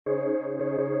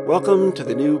Welcome to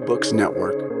the New Books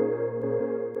Network.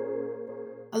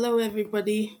 Hello,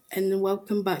 everybody, and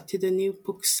welcome back to the New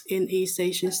Books in East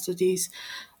Asian Studies,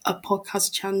 a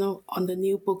podcast channel on the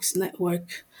New Books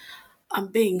Network. I'm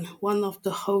Bing, one of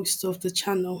the hosts of the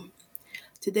channel.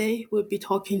 Today, we'll be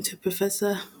talking to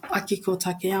Professor Akiko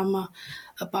Takeyama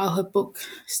about her book,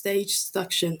 Stage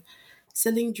Seduction,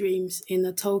 Selling Dreams in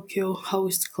a Tokyo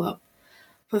Host Club.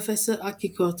 Professor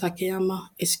Akiko Takeyama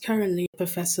is currently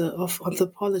Professor of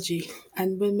Anthropology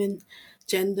and Women,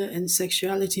 Gender and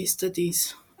Sexuality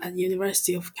Studies at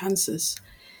University of Kansas.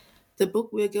 The book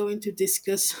we're going to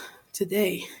discuss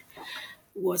today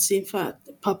was in fact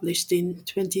published in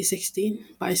 2016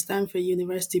 by Stanford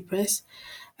University Press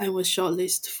and was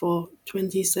shortlisted for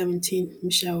 2017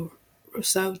 Michelle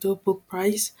Rosaldo Book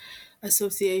Prize,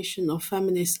 Association of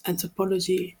Feminist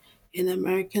Anthropology in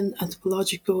American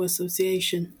Anthropological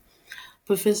Association.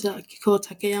 Professor Akiko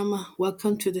Takeyama,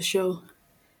 welcome to the show.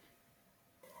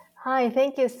 Hi,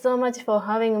 thank you so much for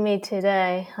having me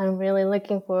today. I'm really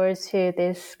looking forward to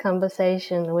this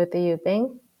conversation with you,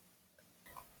 Bing.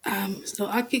 So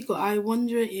Akiko, I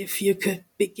wonder if you could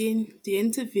begin the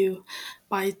interview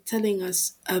by telling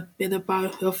us a bit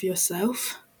about of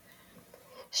yourself.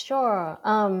 Sure.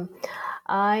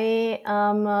 I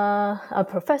am a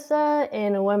professor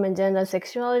in women, gender,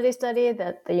 sexuality studies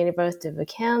at the University of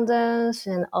Kansas,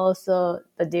 and also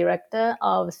the director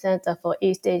of Center for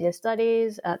East Asian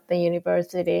Studies at the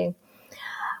university.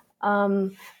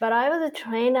 But I was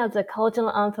trained as a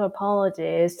cultural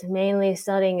anthropologist, mainly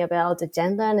studying about the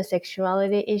gender and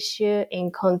sexuality issue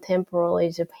in contemporary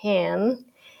Japan.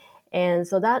 And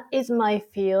so that is my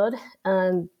field,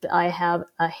 and I have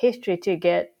a history to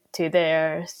get to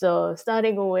there. So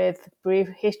starting with brief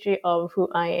history of who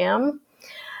I am.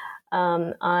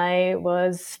 I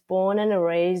was born and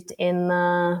raised in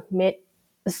a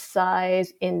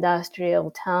mid-sized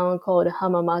industrial town called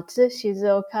Hamamatsu,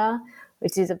 Shizuoka,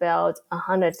 which is about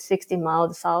 160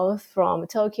 miles south from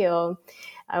Tokyo.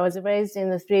 I was raised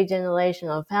in a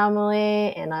three-generational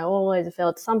family, and I always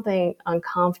felt something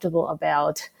uncomfortable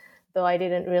about, though I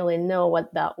didn't really know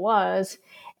what that was.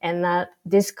 And that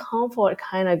discomfort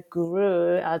kind of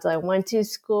grew as I went to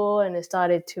school and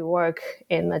started to work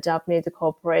in a Japanese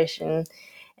corporation.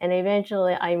 And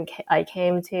eventually I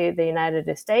came to the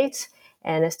United States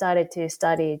and started to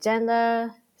study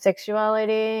gender,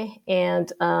 sexuality,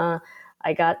 and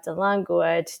I got the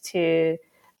language to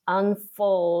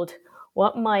unfold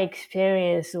what my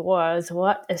experience was,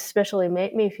 what especially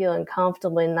made me feel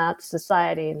uncomfortable in that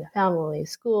society, in the family,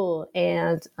 school,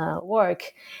 and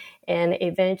work. And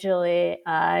eventually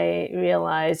I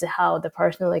realized how the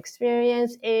personal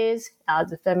experience is,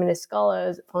 as the feminist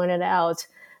scholars pointed out,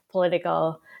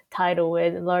 political title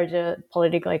with larger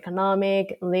political,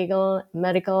 economic, legal,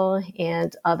 medical,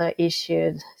 and other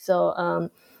issues. So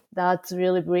that's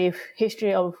really brief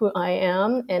history of who I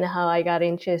am and how I got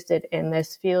interested in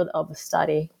this field of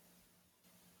study.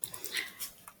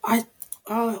 I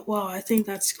think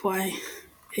that's quite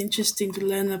interesting to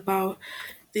learn about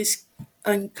this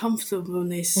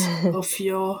uncomfortableness of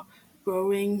your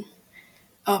growing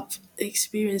up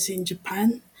experience in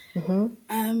Japan.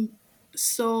 Mm-hmm.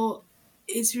 So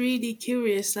it's really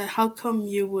curious that how come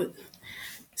you would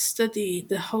study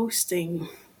the hosting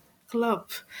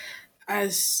club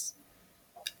as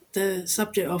the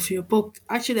subject of your book.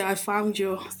 Actually, I found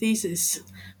your thesis,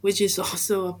 which is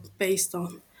also based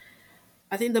on,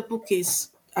 I think the book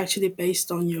is actually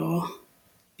based on your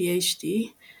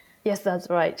PhD. Yes, that's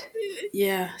right.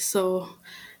 Yeah, so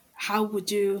how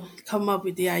would you come up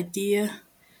with the idea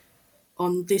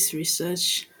on this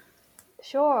research?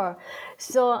 Sure.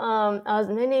 So, as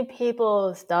many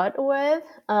people start with,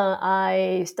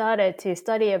 I started to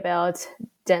study about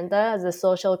gender as a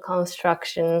social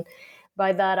construction.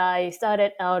 By that, I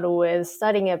started out with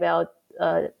studying about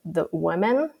the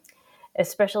women,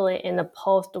 especially in the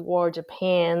post-war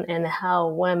Japan, and how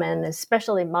women,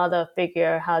 especially mother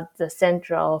figure, had the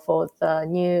central for the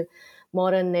new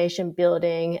modern nation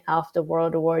building after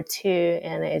World War II,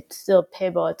 and it's still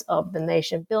pivot of the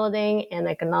nation building and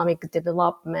economic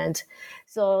development.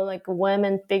 So like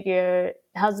women figure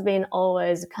has been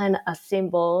always kind of a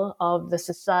symbol of the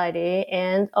society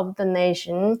and of the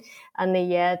nation, and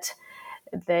yet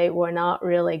they were not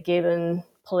really given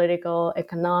political,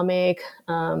 economic,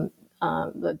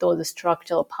 those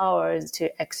structural powers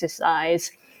to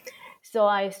exercise. So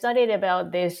I studied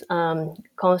about this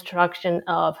construction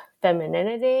of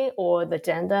femininity or the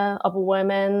gender of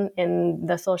women in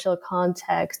the social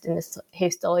context, in the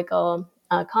historical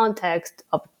context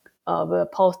of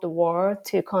post-war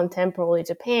to contemporary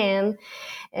Japan.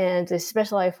 And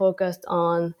especially I focused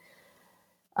on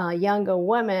younger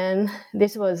women.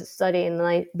 This was studied in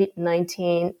the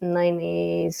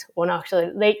 1990s, or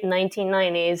actually late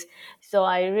 1990s. So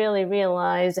I really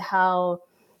realized how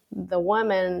the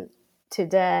women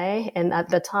today and at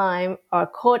the time are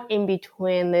caught in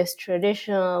between this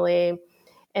traditionally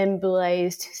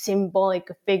embraced symbolic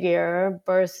figure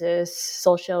versus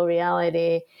social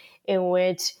reality in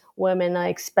which women are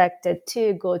expected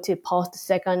to go to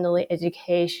post-secondary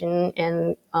education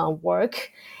and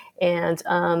work and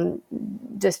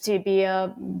just to be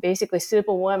a basically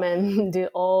superwoman, do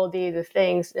all these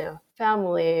things,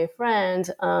 family,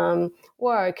 friends,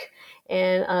 work,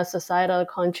 and societal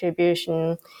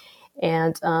contribution.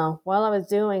 And while I was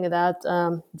doing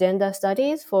that, gender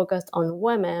studies focused on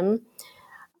women,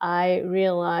 I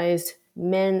realized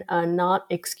men are not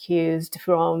excused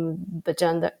from the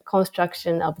gender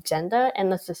construction of gender in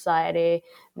the society.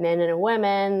 Men and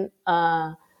women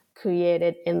are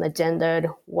created in the gendered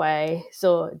way.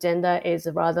 So gender is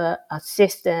rather a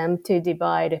system to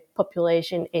divide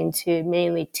population into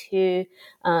mainly two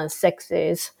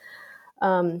sexes.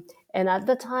 And at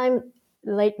the time,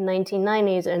 late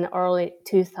 1990s and early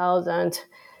 2000s,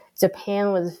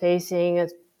 Japan was facing a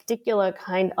particular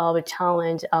kind of a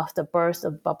challenge after the burst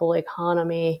of bubble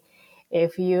economy.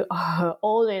 If you are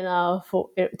old enough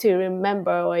to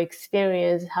remember or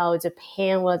experience how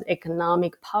Japan was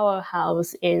economic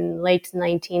powerhouse in late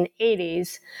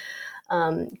 1980s,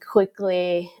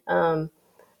 quickly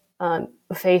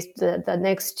faced the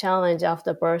next challenge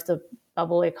after the burst of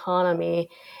bubble economy.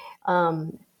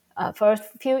 First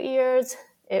few years,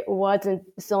 it wasn't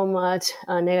so much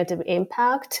a negative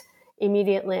impact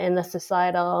immediately in the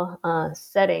societal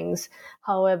settings.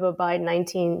 However, by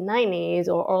 1990s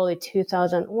or early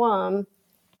 2001,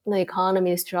 the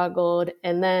economy struggled,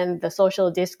 and then the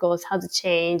social discourse has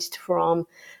changed from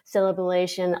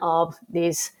celebration of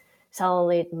these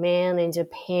salaried men in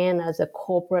Japan as the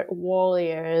corporate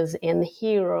warriors and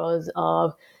heroes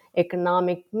of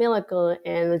economic miracle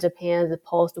in Japan's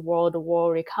post-World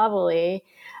War recovery,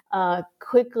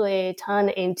 quickly turned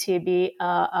into be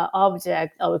an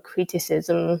object of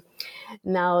criticism.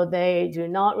 Now they do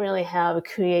not really have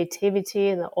creativity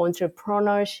and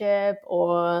entrepreneurship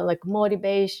or like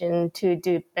motivation to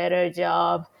do better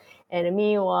job. And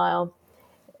meanwhile,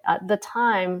 at the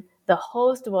time, the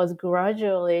host was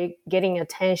gradually getting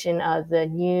attention as a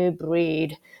new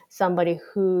breed, somebody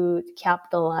who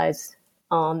capitalized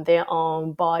on their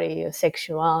own body,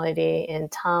 sexuality, and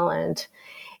talent.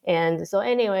 And so,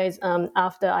 anyways,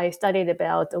 after I studied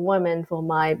about women for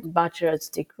my bachelor's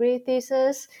degree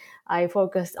thesis, I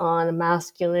focused on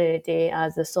masculinity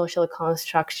as a social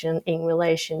construction in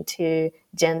relation to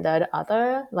gendered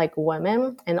other, like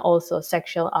women, and also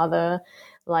sexual other,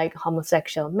 like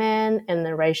homosexual men, and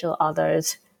the racial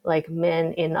others, like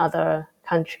men in other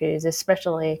countries,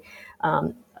 especially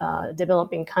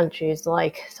developing countries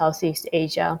like Southeast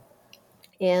Asia.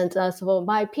 And so for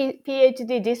my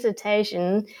PhD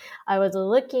dissertation, I was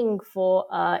looking for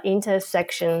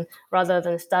intersection rather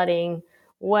than studying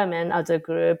women as a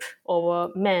group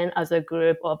or men as a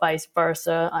group or vice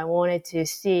versa. I wanted to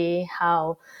see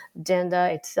how gender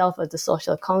itself as a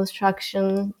social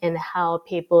construction and how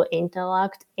people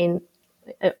interact in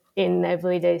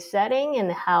everyday setting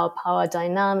and how power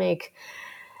dynamic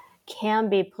can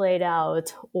be played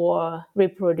out or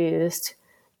reproduced,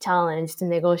 challenged,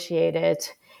 negotiated.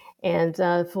 And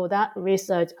for that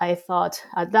research, I thought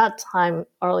at that time,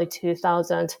 early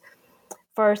 2000,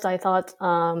 first I thought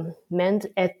men's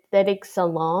aesthetic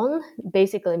salon,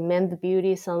 basically men's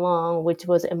beauty salon, which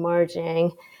was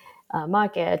emerging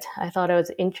market. I thought it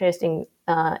was interesting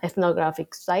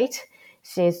ethnographic site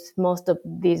since most of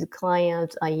these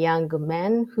clients are young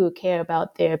men who care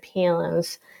about their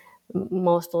appearance,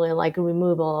 mostly like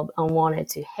removal of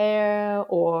unwanted hair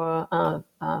or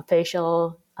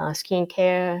facial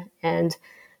skincare and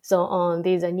so on.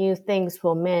 These are new things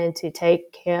for men to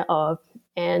take care of.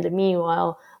 And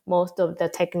meanwhile, most of the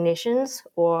technicians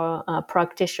or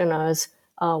practitioners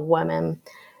are women.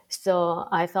 So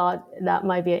I thought that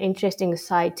might be an interesting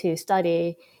site to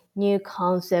study new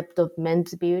concept of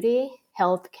men's beauty,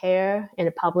 healthcare,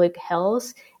 and public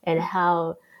health, and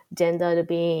how gendered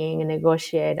being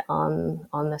negotiate on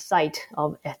the site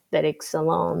of aesthetic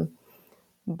salon.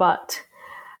 But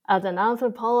as an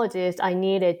anthropologist, I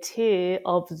needed to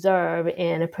observe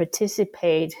and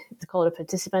participate. It's called a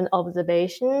participant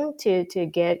observation to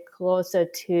get closer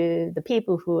to the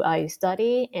people who I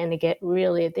study and get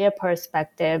really their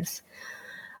perspectives.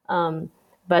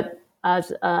 But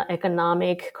as an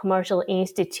economic commercial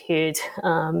institute,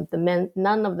 none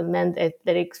of the men's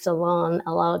aesthetic salon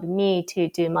allowed me to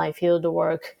do my field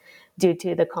work due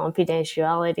to the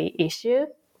confidentiality issue.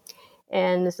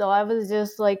 And so I was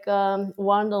just like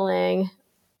wondering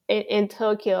in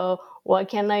Tokyo, what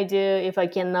can I do if I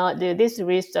cannot do this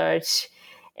research?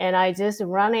 And I just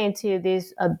ran into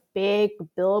this a big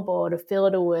billboard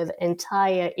filled with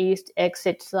entire east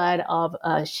exit side of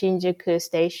Shinjuku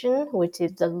Station, which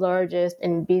is the largest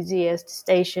and busiest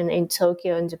station in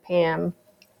Tokyo in Japan.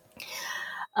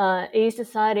 East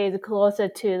side is closer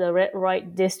to the red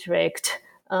light district.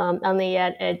 And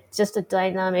yet it's just a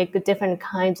dynamic, different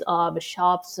kinds of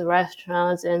shops,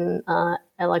 restaurants, and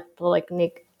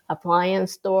electronic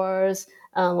appliance stores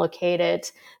located.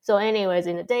 So, anyways,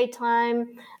 in the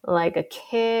daytime, like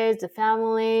kids,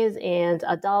 families, and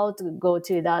adults go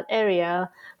to that area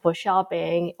for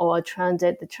shopping or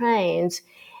transit the trains.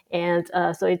 And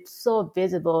so it's so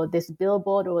visible. This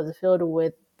billboard was filled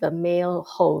with the male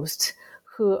hosts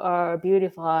who are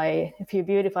beautify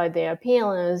their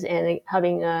appearance and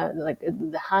having like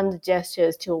the hand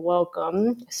gestures to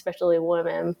welcome, especially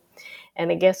women.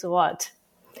 And guess what?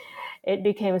 It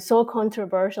became so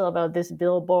controversial about this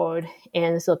billboard,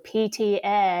 and so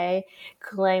PTA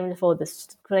claimed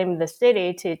the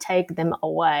city to take them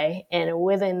away. And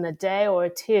within a day or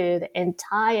two, the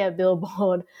entire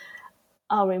billboard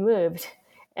are removed.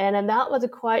 And that was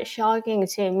quite shocking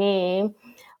to me.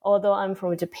 Although I'm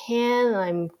from Japan,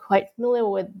 I'm quite familiar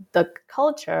with the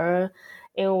culture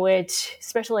in which,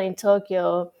 especially in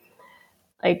Tokyo,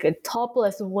 like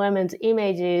topless women's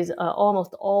images are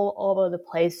almost all over the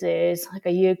places. Like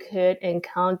you could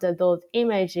encounter those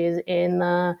images in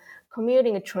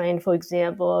commuting train, for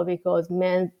example, because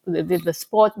the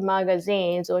sport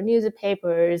magazines or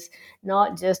newspapers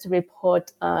not just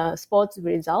report sports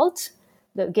results,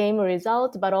 the game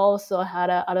results, but also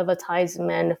had an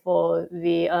advertisement for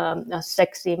the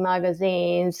sexy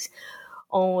magazines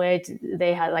on which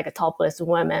they had like a topless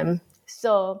women.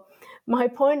 So my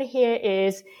point here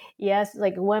is, yes,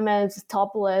 like women's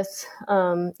topless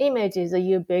images are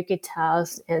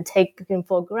ubiquitous and taken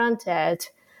for granted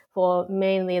for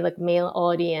mainly like male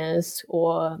audience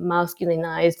or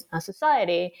masculinized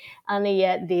society, and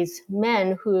yet these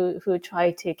men who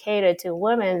try to cater to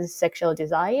women's sexual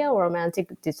desire or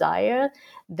romantic desire,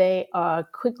 they are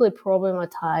quickly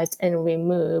problematized and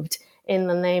removed in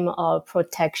the name of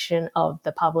protection of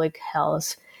the public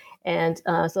health. And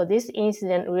so this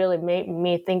incident really made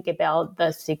me think about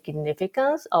the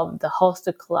significance of the host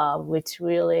club, which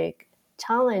really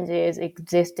challenges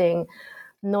existing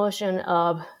notion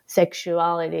of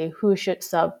sexuality, who should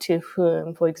sub to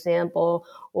whom, for example,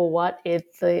 or what is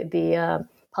the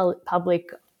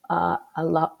public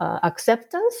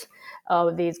acceptance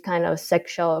of these kind of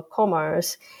sexual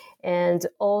commerce, and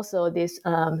also this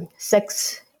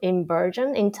sex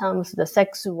inversion in terms of the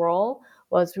sex role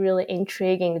was really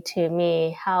intriguing to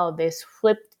me, how this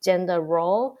flipped gender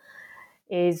role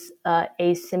is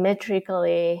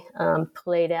asymmetrically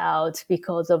played out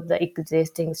because of the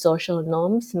existing social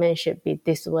norms. Men should be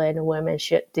this way and women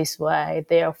should this way.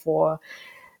 Therefore,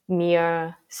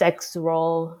 mere sex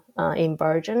role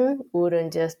inversion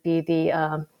wouldn't just be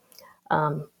the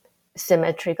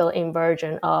symmetrical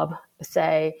inversion of,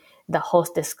 say, the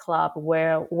hostess club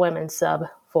where women sub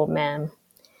for men.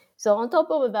 So on top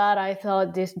of that, I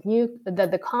thought that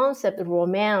the concept of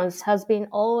romance has been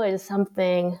always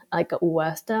something like a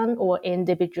Western or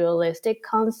individualistic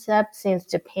concept since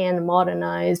Japan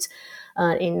modernized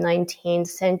in 19th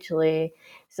century.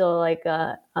 So like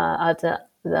the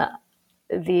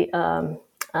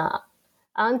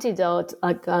antidote,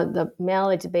 like the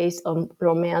marriage based on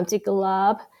romantic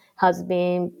love, has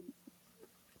been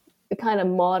a kind of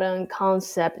modern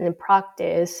concept and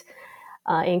practice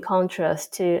in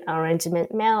contrast to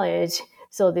arrangement marriage.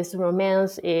 So this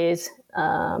romance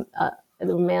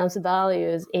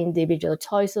values individual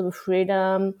choice of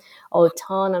freedom,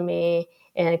 autonomy,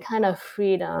 and kind of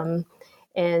freedom.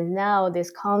 And now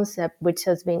this concept, which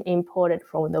has been imported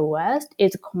from the West,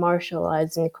 is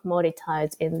commercialized and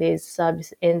commoditized in these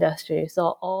service industries.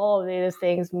 So all of these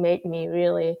things made me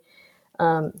really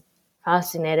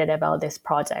fascinated about this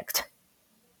project.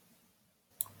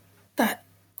 That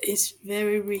is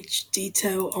very rich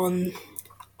detail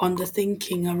on the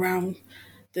thinking around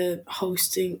the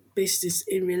hosting business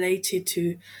in related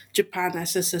to Japan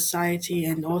as a society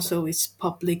and also its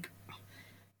public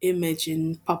image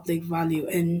and public value,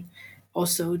 and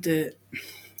also the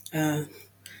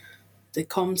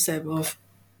concept of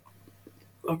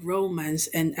romance,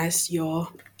 and as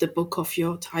the book of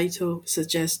your title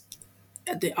suggests,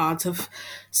 the art of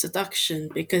seduction,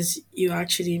 because you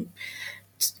actually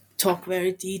talk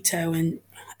very detailed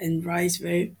and write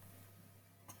very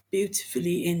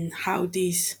beautifully in how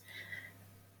these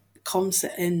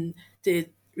concept and the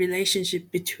relationship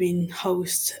between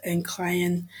host and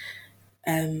client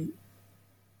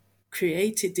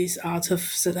created this art of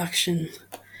seduction.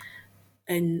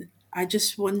 And I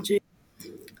just wonder,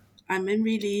 I mean,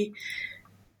 really,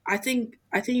 I think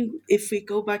if we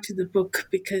go back to the book,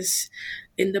 because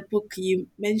in the book you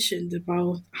mentioned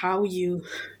about how you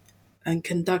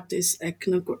conduct this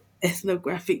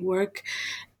ethnographic work,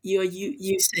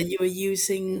 you said you are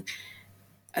using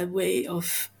a way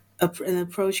of an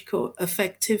approach called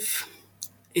affective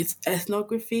it's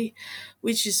ethnography,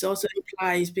 which is also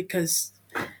implies because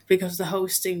the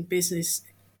hosting business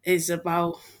is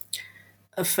about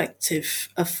affect,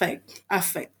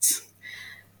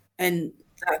 and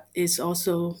that is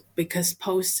also because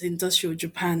post-industrial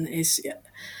Japan is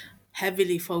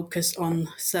heavily focused on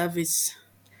service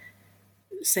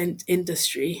sent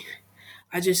industry.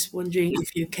 I just wondering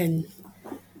if you can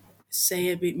say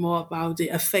a bit more about the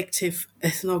affective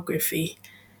ethnography.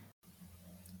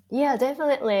 Yeah,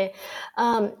 definitely.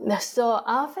 So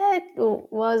affect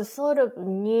was sort of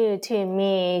new to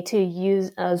me to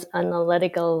use as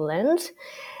analytical lens.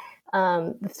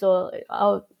 So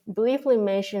I'll briefly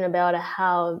mention about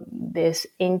how this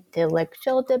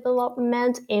intellectual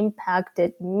development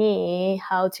impacted me,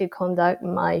 how to conduct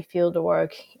my field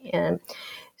work. And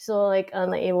so like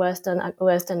in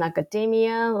Western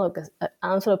academia, like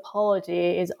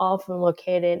anthropology is often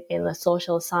located in the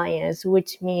social science,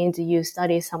 which means you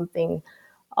study something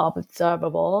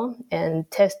observable and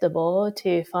testable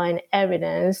to find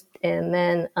evidence and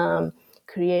then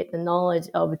create the knowledge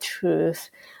of truth.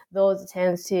 Those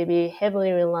tends to be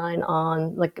heavily reliant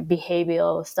on like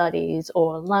behavioral studies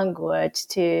or language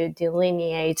to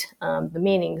delineate the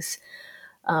meanings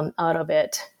out of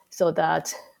it so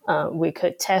that we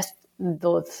could test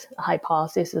those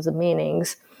hypotheses and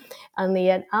meanings. And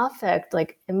yet affect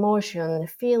like emotion,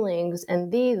 feelings, and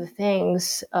these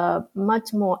things are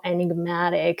much more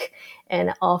enigmatic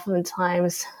and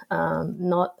oftentimes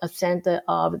not a center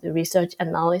of the research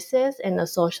analysis in the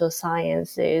social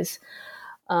sciences.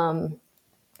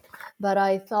 But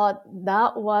I thought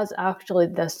that was actually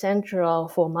the central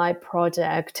for my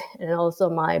project and also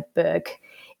my book.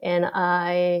 And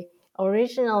I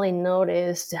originally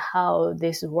noticed how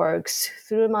this works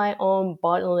through my own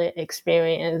bodily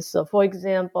experience. So, for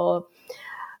example,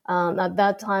 at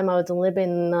that time, I was living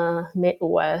in the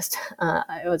Midwest.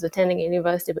 I was attending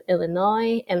University of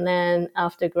Illinois, and then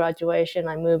after graduation,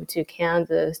 I moved to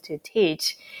Kansas to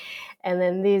teach. And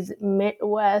then these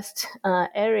Midwest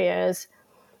areas,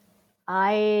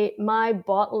 my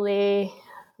bodily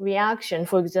reaction,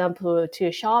 for example,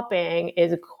 to shopping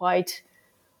is quite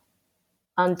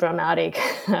undramatic,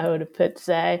 I would put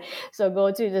say. So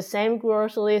go to the same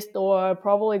grocery store,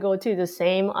 probably go to the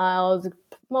same aisles,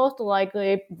 most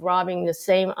likely grabbing the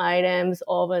same items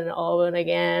over and over and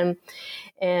again.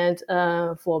 And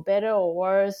for better or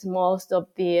worse, most of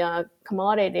the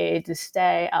commodities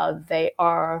stay as they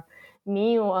are.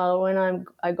 Meanwhile, when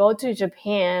I go to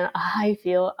Japan, I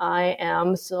feel I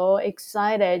am so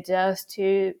excited just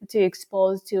to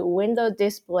expose to window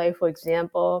display, for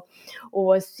example,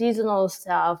 or seasonal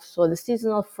stuff. So the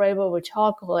seasonal flavor of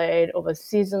chocolate, or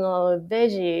seasonal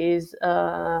veggies,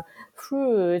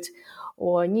 fruit,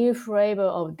 or new flavor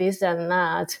of this and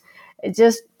that. It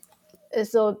just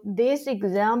so this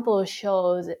example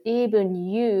shows even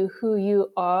you, who you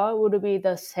are, would be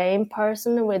the same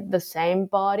person with the same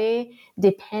body,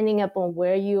 depending upon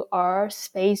where you are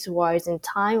space-wise and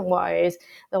time-wise.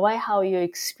 The way how you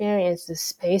experience the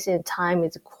space and time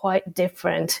is quite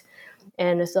different.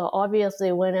 And so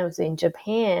obviously when I was in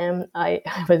Japan, I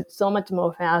was so much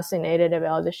more fascinated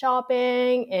about the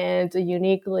shopping and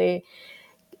uniquely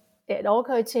it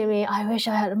occurred to me, I wish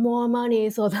I had more money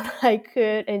so that I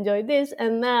could enjoy this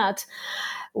and that,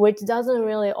 which doesn't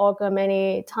really occur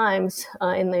many times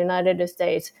in the United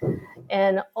States.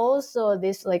 And also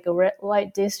this like a red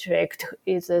light district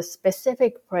is a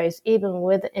specific place, even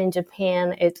within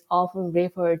Japan, it's often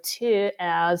referred to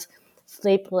as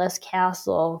sleepless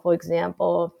castle, for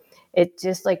example. It's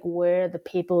just like where the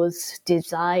people's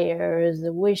desires,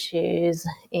 wishes,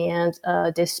 and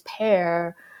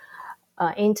despair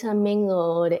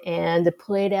intermingled and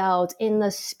played out in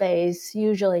the space,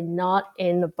 usually not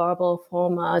in the verbal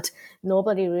format.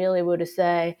 Nobody really would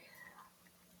say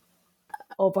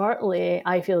overtly,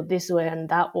 I feel this way and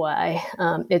that way.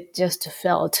 It just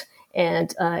felt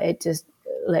and it just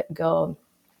let go.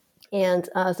 And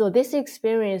so this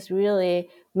experience really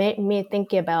made me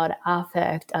think about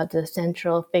affect as a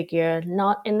central figure,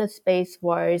 not in the space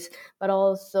wars, but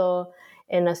also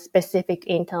in a specific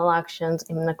interactions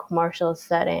in a commercial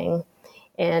setting.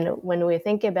 And when we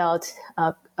think about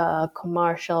a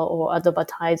commercial or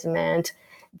advertisement,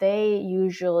 they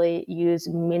usually use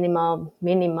minimum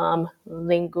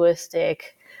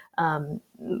linguistic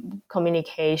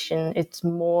communication. It's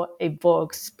more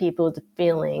evokes people's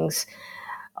feelings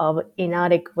of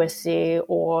inadequacy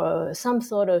or some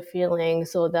sort of feeling,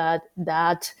 so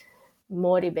that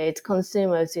motivates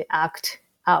consumers to act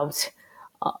out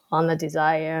on a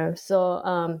desire.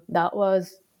 So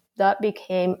that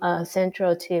became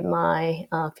central to my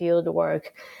field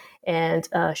work. And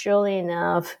surely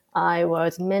enough, I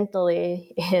was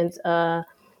mentally and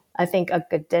I think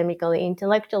academically,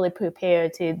 intellectually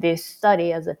prepared to this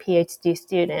study as a PhD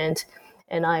student.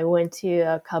 And I went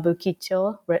to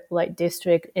Kabukicho, red light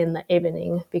district, in the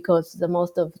evening because the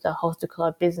most of the host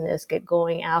club business get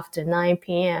going after 9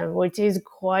 p.m., which is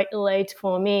quite late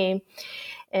for me.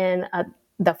 And at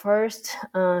the first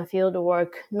field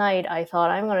work night, I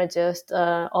thought I'm going to just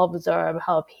observe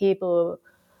how people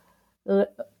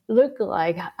look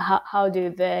like, how do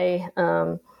they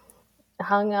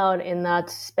hung out in that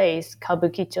space,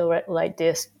 Kabukicho red light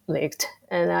district,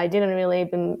 and I didn't really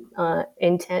even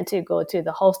intend to go to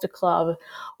the host club,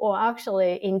 or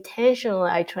actually intentionally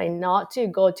I tried not to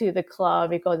go to the club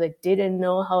because I didn't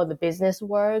know how the business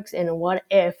works, and what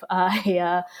if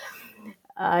I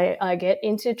get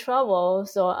into trouble.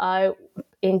 So I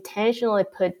intentionally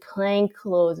put plain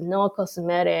clothes, no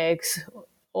cosmetics,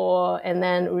 and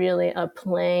then really a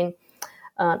plain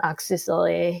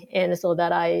accessory, and so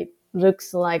that I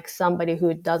looks like somebody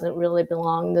who doesn't really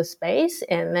belong in the space,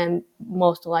 and then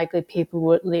most likely people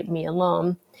would leave me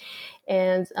alone.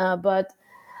 And but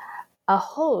a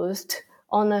host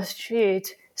on the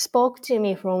street spoke to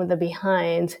me from the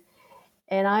behind,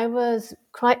 and I was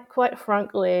quite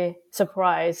frankly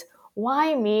surprised.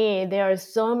 Why me? There are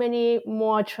so many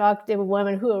more attractive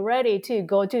women who are ready to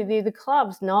go to these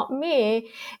clubs, not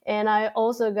me. And I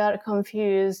also got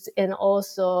confused and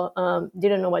also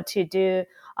didn't know what to do.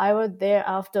 I was there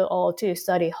after all to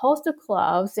study host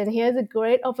clubs, and here's a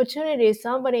great opportunity.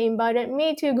 Somebody invited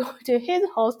me to go to his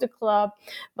host club,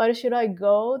 but should I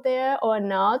go there or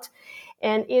not?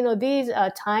 And these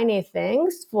are tiny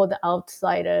things for the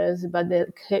outsiders, but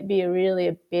there could be really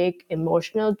a big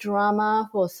emotional drama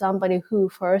for somebody who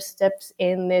first steps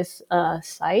in this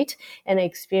site and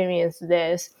experience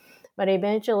this. But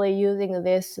eventually, using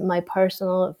this, my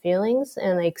personal feelings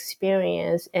and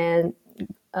experience, and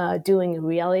doing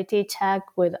reality check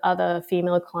with other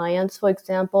female clients, for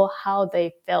example, how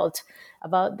they felt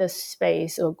about the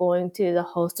space or going to the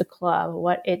host club,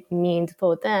 what it means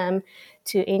for them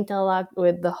to interact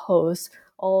with the host,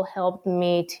 all helped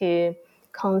me to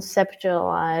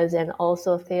conceptualize and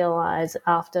also theorize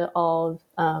after all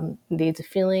these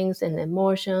feelings and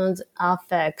emotions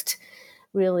affect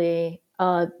really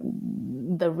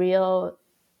the real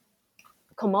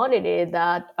commodity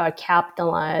that are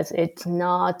capitalized. It's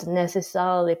not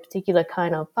necessarily a particular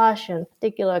kind of fashion,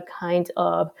 particular kind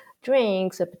of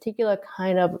drinks, a particular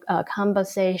kind of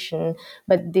conversation,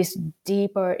 but this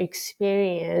deeper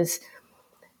experience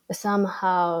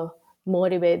somehow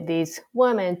motivate these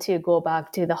women to go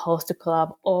back to the host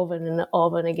club over and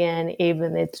over again,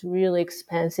 even it's really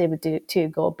expensive to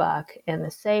go back. In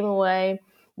the same way,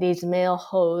 these male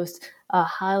hosts are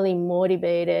highly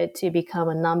motivated to become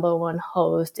a number one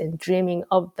host, and dreaming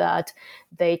of that,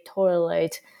 they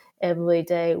tolerate every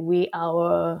day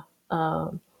our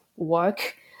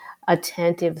work,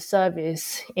 attentive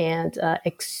service, and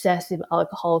excessive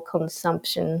alcohol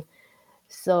consumption.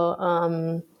 So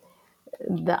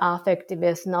the affective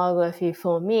ethnography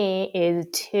for me is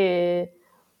to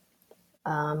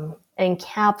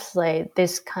encapsulate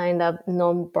this kind of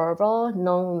non-verbal,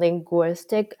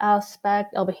 non-linguistic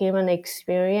aspect of human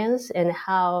experience and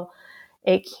how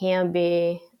it can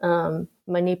be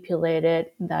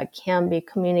manipulated, that can be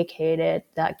communicated,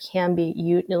 that can be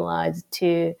utilized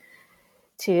to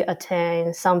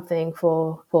attain something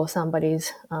for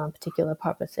somebody's particular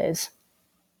purposes.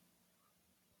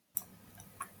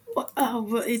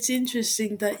 Well, it's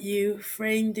interesting that you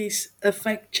frame this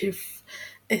affective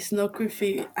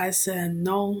ethnography as a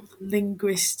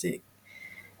non-linguistic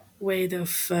way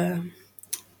of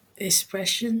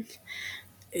expression.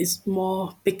 Is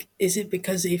it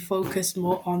because it focus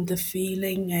more on the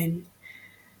feeling, and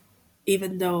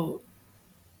even though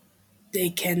they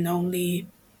can only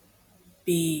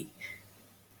be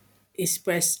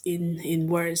expressed in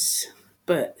words,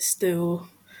 but still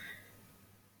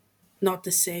not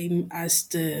the same as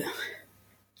the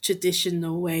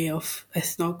traditional way of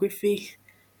ethnography?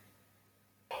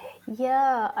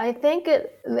 Yeah, I think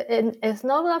in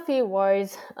ethnography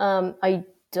wise, I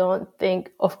don't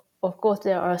think of of course,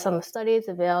 there are some studies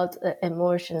about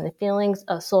emotion and feelings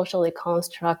are socially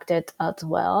constructed as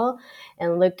well,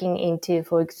 and looking into,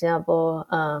 for example,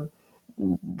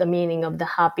 the meaning of the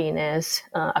happiness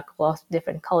across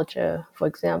different culture, for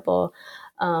example.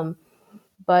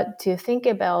 But to think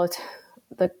about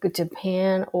the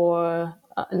Japan or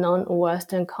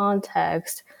non-Western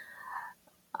context,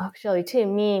 actually, to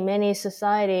me, many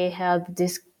society have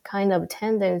this kind of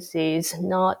tendencies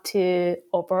not to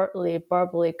overtly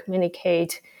verbally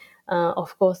communicate.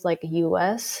 Of course, like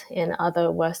U.S. and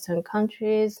other Western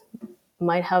countries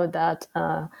might have that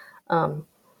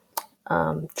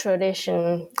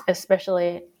tradition,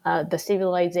 especially the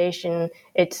civilization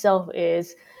itself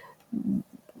is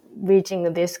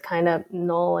reaching this kind of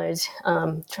knowledge,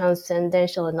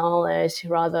 transcendental knowledge,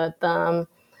 rather than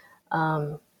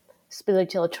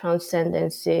spiritual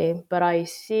transcendency. But I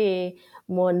see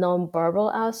more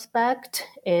non-verbal aspect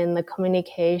in the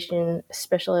communication,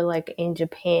 especially like in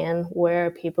Japan,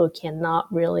 where people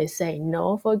cannot really say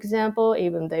no, for example,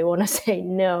 even they want to say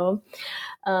no.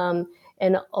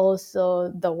 And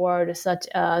also the word such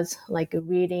as like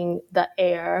reading the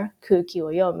air, kuki o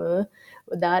yomu,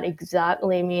 that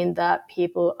exactly mean that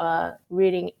people are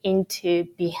reading into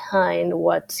behind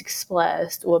what's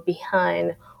expressed or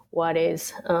behind what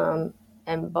is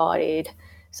embodied.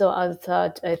 So as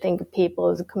such, I think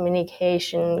people's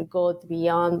communication goes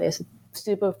beyond this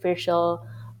superficial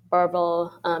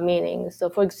verbal meaning. So,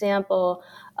 for example,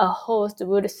 a host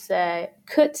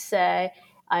could say,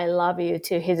 I love you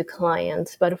to his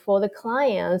clients. But for the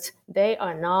clients, they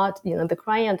are not, the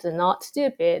clients are not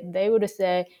stupid. They would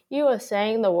say, you are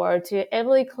saying the word to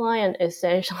every client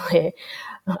essentially,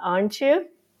 aren't you?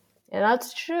 And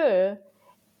that's true.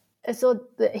 So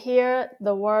here,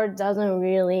 the word doesn't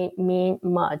really mean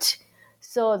much.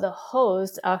 So the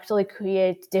host actually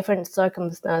creates different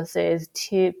circumstances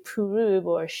to prove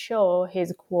or show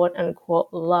his quote unquote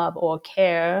love or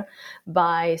care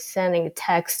by sending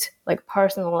text, like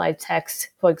personalized text,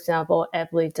 for example,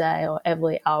 every day or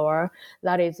every hour.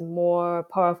 That is more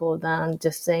powerful than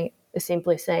just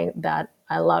simply saying that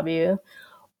I love you,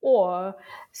 or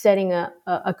creating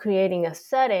a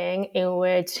setting in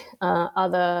which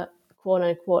other quote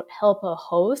unquote helper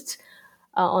hosts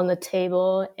on the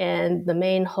table, and the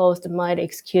main host might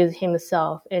excuse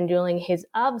himself. And during his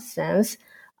absence,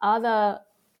 other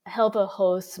helper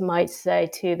hosts might say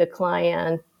to the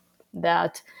client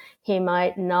that he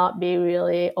might not be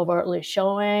really overtly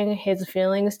showing his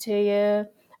feelings to you,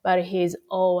 but he's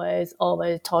always,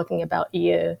 always talking about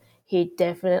you. He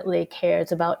definitely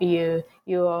cares about you.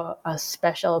 You are a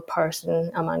special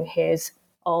person among his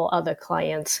all other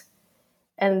clients.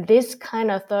 And this kind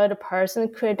of third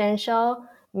person credential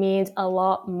means a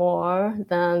lot more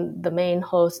than the main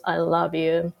host, I love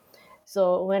you.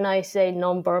 So when I say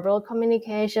nonverbal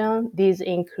communication, these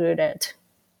include it.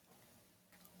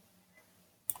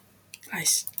 I,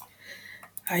 s-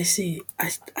 I see. I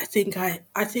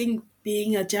think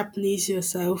being a Japanese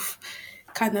yourself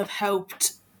kind of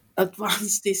helped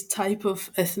advance this type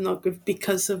of ethnography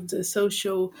because of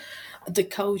the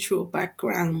cultural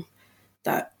background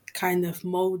that kind of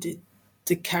molded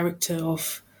the character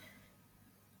of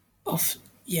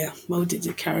molded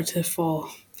the character for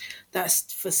that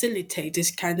facilitate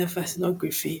this kind of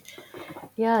ethnography.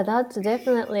 Yeah, that's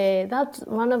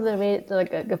one of the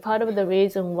like a part of the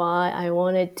reason why I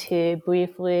wanted to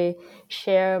briefly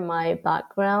share my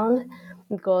background,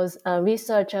 because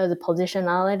research as a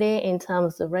positionality in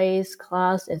terms of race,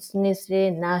 class,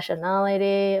 ethnicity,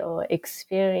 nationality, or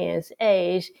experience,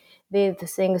 age, these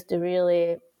things to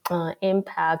really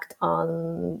impact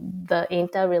on the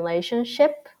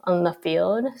interrelationship on the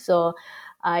field. So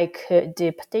I could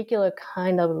do particular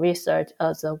kind of research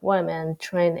as a woman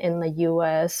trained in the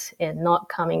US and not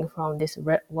coming from this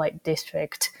red light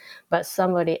district, but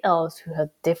somebody else who has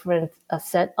different a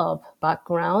set of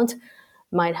background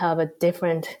might have a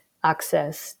different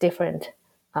access, different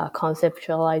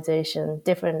conceptualization,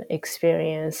 different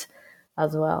experience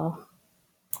as well.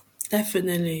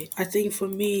 Definitely, I think for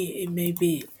me it may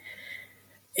be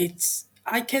it's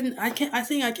I think I can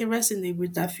resonate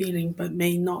with that feeling, but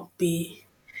may not be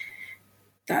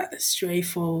that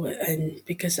straightforward. And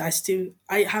because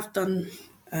I have done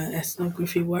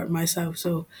ethnography work myself,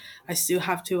 so I still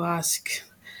have to ask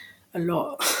a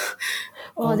lot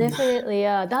Well, on definitely,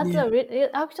 yeah. yeah.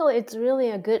 Actually, it's really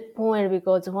a good point,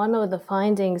 because one of the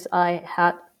findings I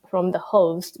had from the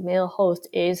male host,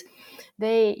 is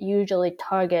they usually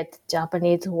target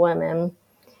Japanese women.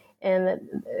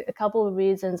 And a couple of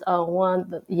reasons are,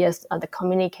 one, yes, the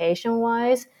communication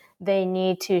wise, they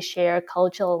need to share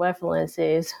cultural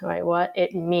references, right? What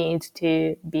it means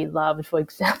to be loved, for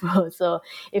example. So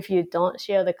if you don't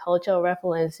share the cultural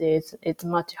references, it's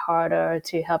much harder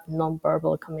to have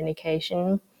nonverbal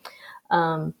communication.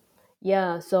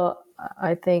 So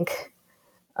I think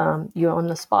you're on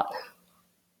the spot.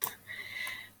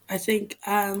 I think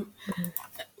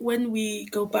when we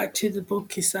go back to the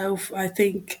book itself, I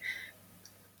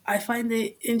find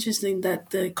it interesting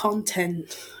that the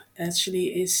content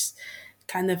actually is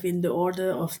kind of in the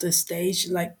order of the stage,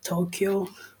 like Tokyo,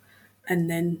 and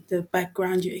then the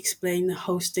background you explain the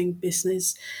hosting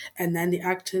business, and then the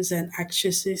actors and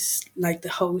actresses, like the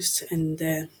host and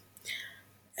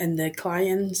the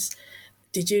clients.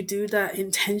 Did you do that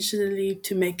intentionally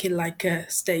to make it like a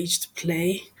staged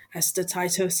play, as the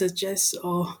title suggests,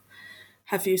 or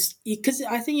have you? Because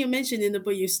I think you mentioned in the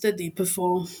book you study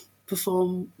performity,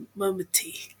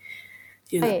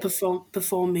 Right.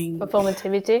 performing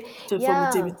Performativity.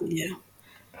 Yeah. performativity. Yeah.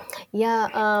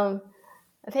 Yeah.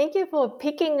 Thank you for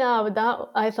picking up that.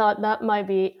 I thought that might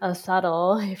be a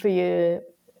subtle if you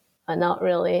are not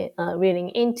really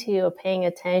reading into or paying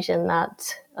attention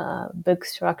that book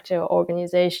structure or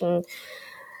organization.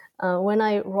 When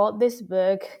I wrote this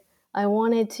book, I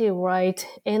wanted to write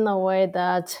in a way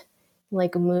that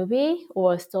like a movie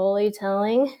or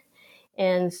storytelling.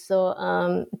 And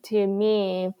so to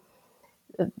me,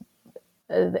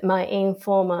 my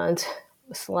informant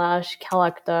slash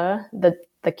character,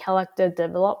 the character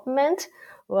development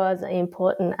was an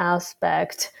important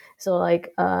aspect. So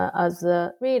like as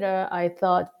a reader, I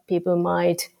thought people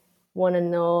might want to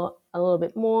know a little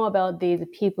bit more about these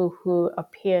people who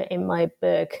appear in my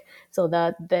book so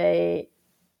that they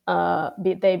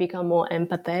become more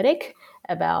empathetic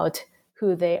about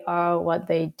who they are, what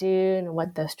they do, and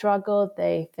what the struggle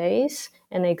they face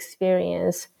and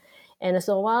experience. And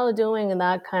so while doing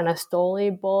that kind of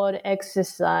storyboard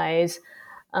exercise,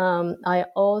 I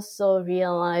also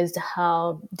realized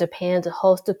how Japan's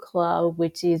host club,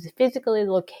 which is physically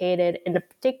located in a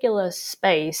particular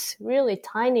space, really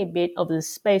tiny bit of the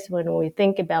space when we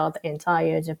think about the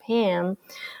entire Japan,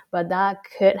 but that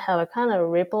could have a kind of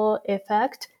ripple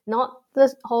effect. Not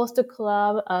the host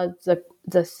club as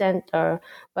the center,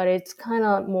 but it's kind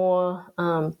of more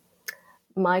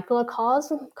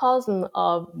microcosm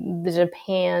of the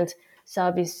Japan's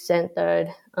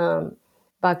service-centered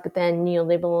back then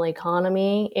neoliberal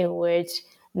economy in which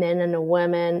men and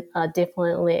women are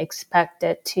differently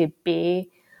expected to be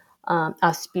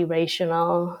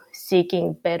aspirational,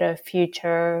 seeking better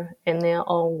future in their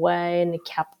own way and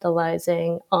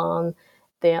capitalizing on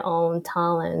their own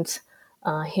talents,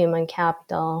 human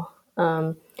capital.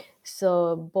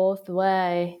 So both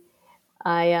way,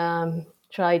 I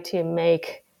try to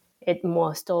make it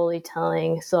more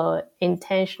storytelling. So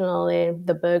intentionally,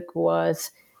 the book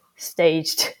was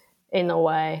staged in a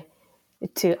way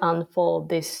to unfold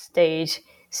this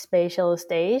spatial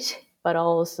stage, but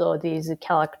also these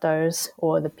characters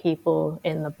or the people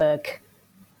in the book.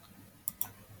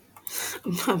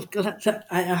 I'm glad that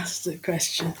I asked the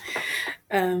question.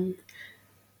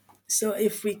 So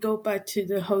if we go back to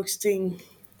the hosting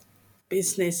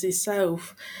business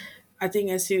itself, I think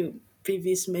as you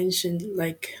previously mentioned,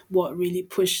 like what really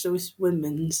pushed those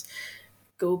women's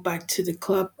go back to the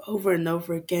club over and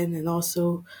over again, and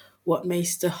also what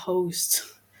makes the host.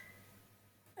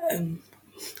 And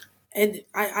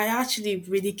I actually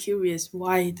really curious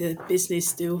why the business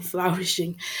still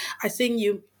flourishing. I think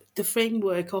the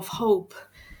framework of hope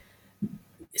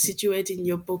situated in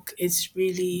your book is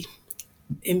really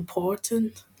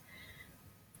important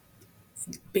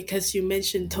because you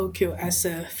mentioned Tokyo as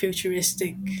a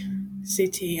futuristic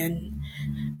city and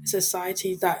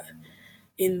society that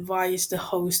invites the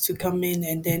host to come in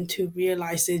and then to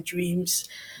realize their dreams,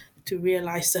 to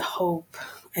realize the hope,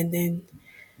 and then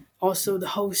also the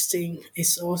hosting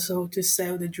is also to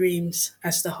sell the dreams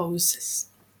as the hosts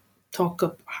talk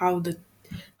of how the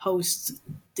hosts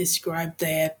describe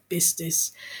their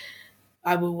business.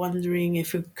 I was wondering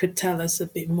if you could tell us a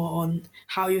bit more on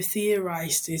how you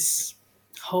theorize this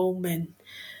home and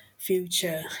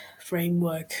future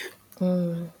framework.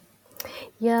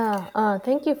 Yeah,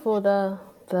 thank you for the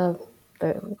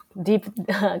deep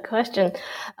question.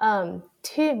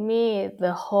 To me,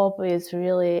 the hope is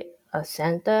really a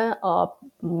center of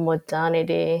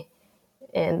modernity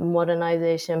and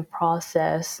modernization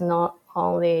process, not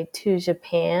only to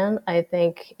Japan. I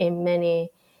think in many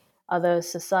other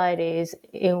societies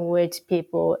in which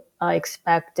people are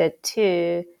expected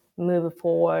to move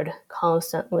forward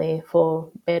constantly for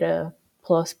better,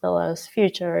 prosperous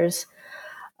futures.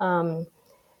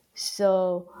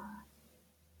 So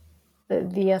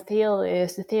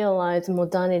the theorized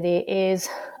modernity is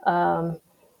a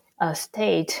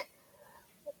state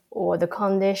or the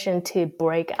condition to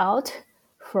break out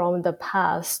from the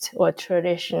past or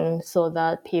tradition so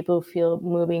that people feel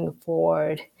moving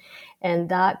forward. And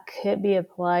that could be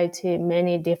applied to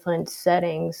many different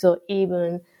settings. So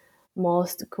even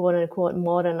most quote unquote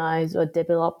modernized or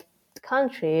developed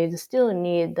countries still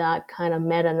need that kind of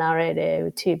meta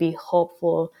narrative to be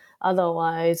hopeful.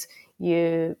 Otherwise,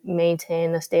 you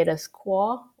maintain a status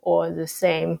quo or the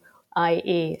same,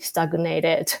 i.e.,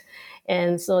 stagnated.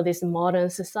 And so, this modern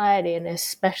society, and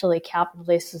especially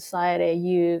capitalist society,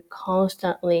 you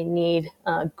constantly need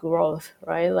growth,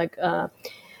 right?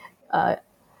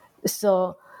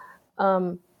 So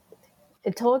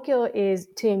Tokyo is,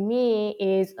 to me,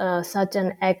 is such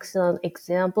an excellent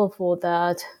example for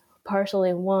that.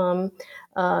 Partially, one,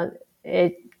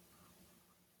 it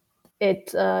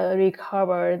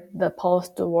recovered the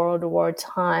post-World War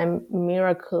time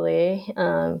miraculously,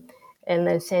 and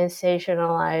then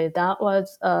sensationalized. That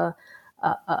was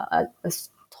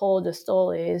told the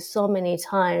story so many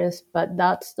times, but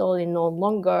that story no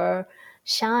longer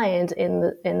shines in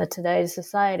the today's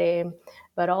society,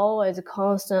 but always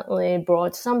constantly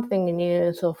brought something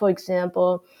new. So, for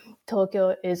example,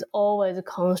 Tokyo is always a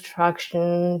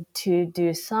construction to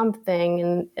do something.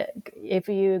 And if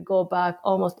you go back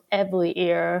almost every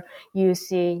year, you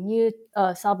see new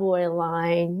subway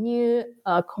line, new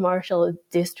commercial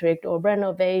district or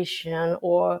renovation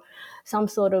or some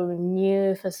sort of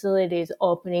new facilities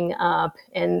opening up.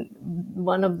 And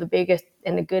one of the biggest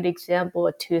and a good example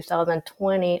of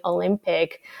 2020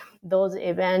 Olympic, those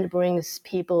events brings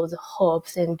people's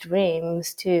hopes and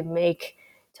dreams to make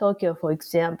Tokyo, for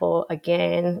example,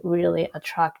 again, really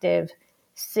attractive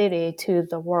city to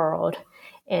the world.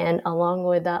 And along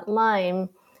with that line,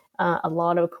 a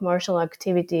lot of commercial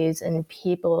activities and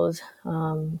people's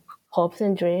hopes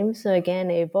and dreams, again,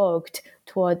 evoked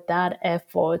toward that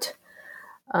effort.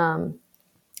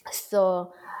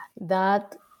 So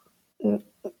that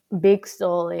big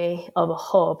story of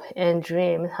hope and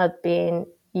dream had been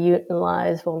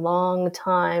utilized for a long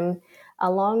time,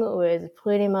 along with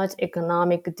pretty much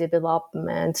economic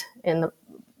development in the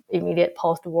immediate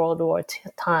post-World War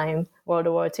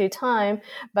II time.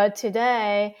 But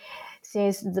today,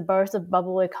 since the birth of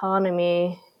bubble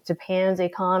economy, Japan's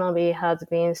economy has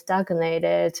been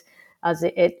stagnated, as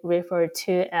it referred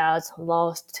to as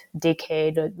lost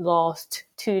decade, lost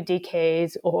 2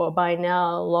 decades, or by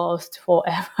now lost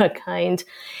forever kind.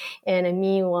 And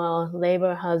meanwhile,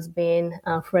 labor has been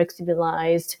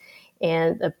flexibilized,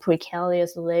 and the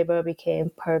precarious labor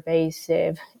became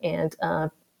pervasive and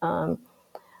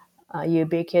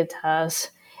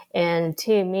ubiquitous. And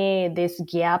to me, this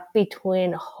gap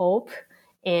between hope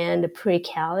and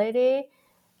precarity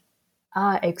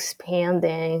are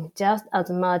expanding just as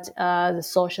much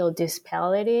as social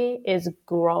disparity is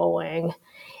growing.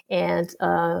 And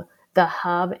the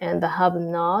have and the have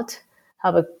not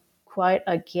have quite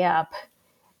a gap,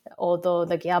 although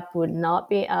the gap would not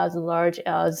be as large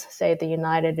as, say, the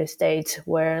United States,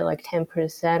 where like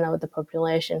 10% of the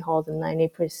population holds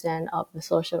 90% of the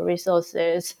social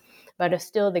resources. But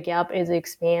still, the gap is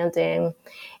expanding.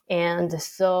 And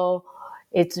so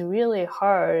it's really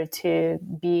hard to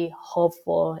be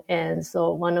hopeful. And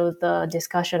so one of the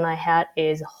discussion I had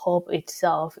is hope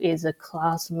itself is a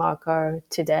class marker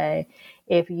today.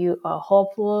 If you are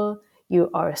hopeful, you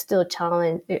are still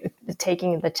taking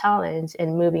the challenge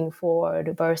and moving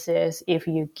forward, versus if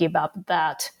you give up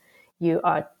that, you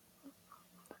are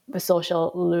the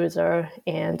social loser,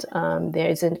 and there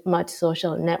isn't much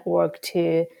social network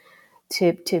to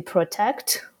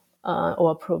protect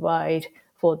or provide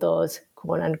for those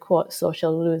quote unquote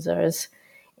social losers.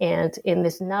 And in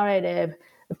this narrative,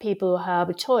 people have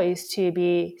a choice to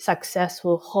be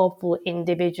successful, hopeful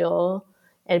individual,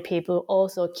 and people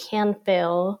also can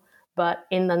fail, but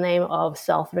in the name of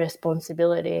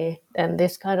self-responsibility. And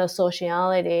this kind of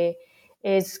sociality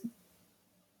is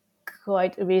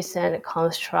quite a recent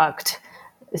construct,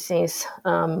 since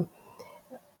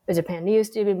Japan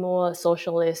used to be more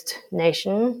socialist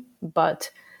nation,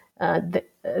 but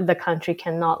the country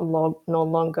cannot no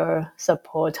longer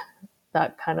support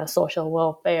that kind of social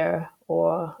welfare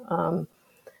or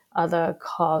other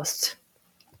costs.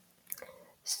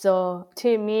 So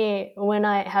to me, when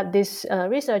I had this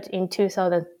research in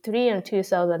 2003 and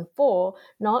 2004,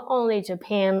 not only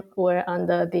Japan were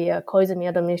under the Koizumi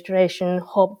administration,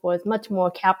 hope was much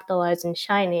more capitalized and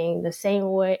shining. The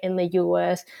same way in the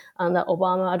US under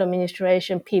Obama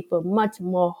administration, people much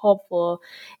more hopeful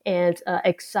and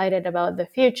excited about the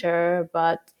future.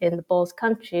 But in both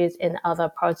countries, in other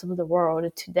parts of the world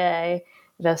today,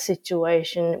 the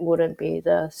situation wouldn't be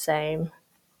the same.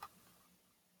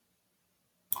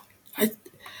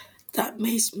 That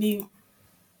makes me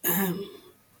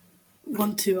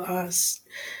want to ask: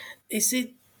 Is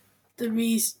it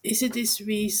Is it this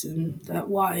reason that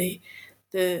why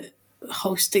the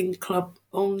hosting club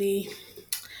only?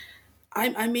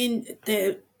 I mean,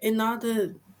 there in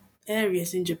other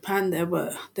areas in Japan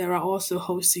there are also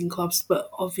hosting clubs, but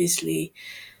obviously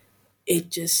it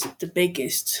just the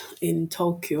biggest in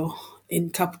Tokyo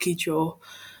in Kabukicho.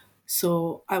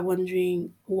 So I'm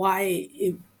wondering why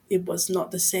it was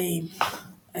not the same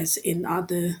as in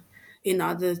other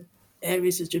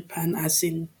areas of Japan as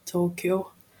in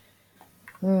Tokyo.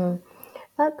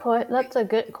 That's a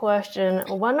good question.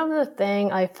 One of the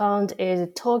things I found is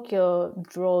Tokyo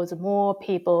draws more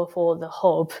people for the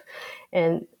hope.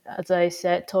 And as I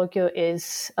said, Tokyo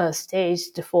is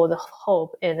staged for the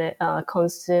hope and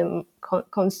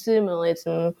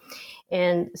consumerism.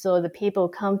 And so the people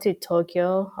come to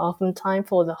Tokyo oftentimes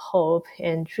for the hope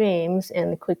and dreams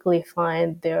and quickly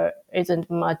find there isn't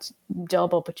much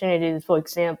job opportunities, for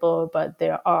example, but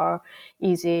there are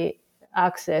easy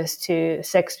access to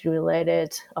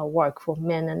sex-related work for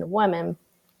men and women.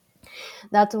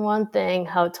 That's one thing,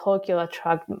 how Tokyo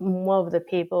attracts more of the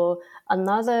people.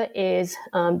 Another is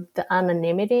the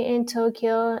anonymity in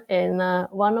Tokyo. And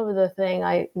one of the things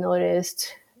I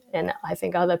noticed, and I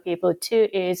think other people too,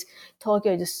 is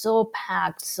Tokyo is so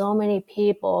packed, so many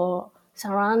people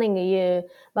surrounding you,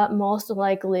 but most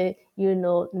likely you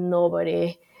know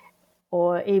nobody,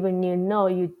 or even you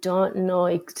don't know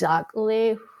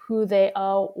exactly who they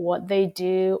are, what they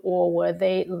do, or where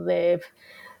they live.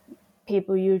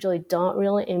 People usually don't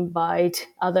really invite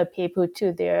other people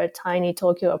to their tiny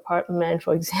Tokyo apartment,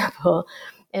 for example.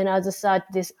 And as such,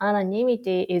 this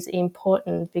anonymity is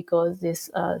important because this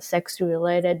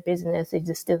sex-related business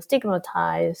is still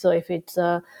stigmatized. So if it's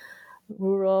a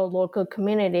rural local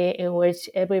community in which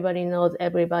everybody knows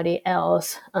everybody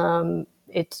else,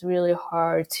 it's really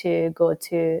hard to go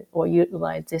to or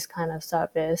utilize this kind of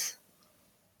service.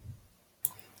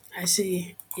 I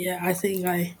see. Yeah, I think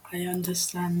I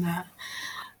understand that.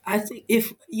 I think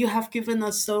if you have given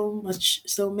us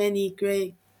so many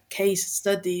great case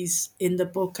studies in the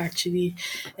book, actually,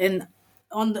 and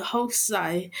on the host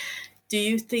side, do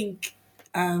you think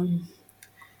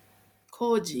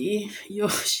Koji,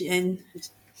 Yoshi, and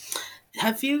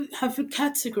have you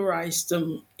categorized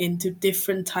them into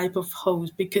different type of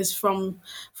hosts? Because from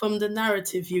the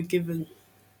narrative you given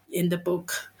in the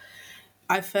book,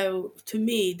 I felt to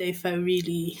me they felt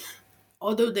really,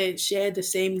 although they share the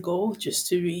same goal, just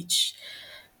to reach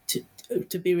to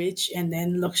to be rich and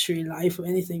then luxury life or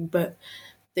anything, but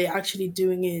they're actually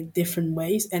doing it in different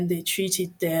ways and they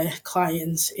treated their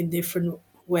clients in different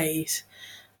ways.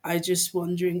 I just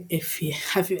wondering if you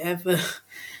have you ever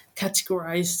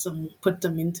categorized them, put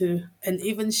them into, and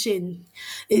even Shin,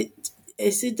 it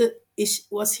is it the is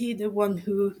was he the one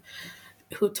who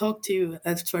talked to you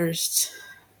at first?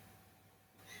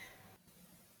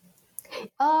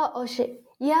 Oh shit.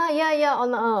 Yeah.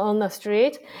 On the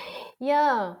street.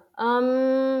 Yeah.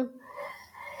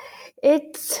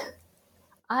 It's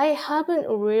I haven't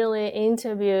really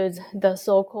interviewed the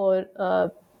so-called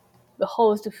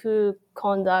host who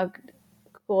conduct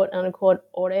quote unquote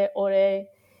ore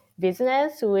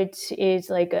business, which is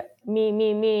like a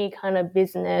me kind of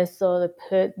business. So they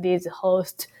put these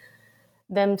hosts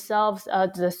themselves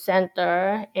at the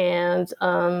center and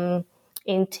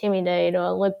intimidate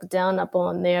or look down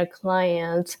upon their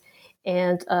clients.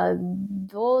 And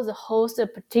those hosts, a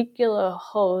particular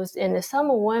host, and some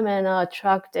women are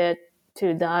attracted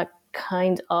to that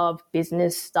kind of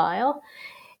business style.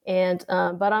 And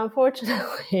but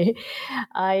unfortunately,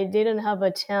 I didn't have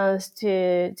a chance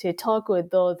to talk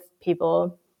with those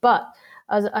people. But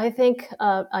as I think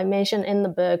I mentioned in the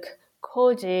book,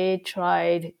 Koji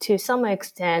tried to some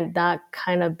extent that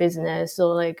kind of business. So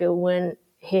like when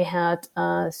he had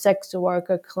a sex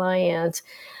worker client,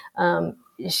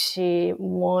 she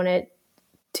wanted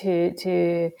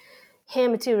to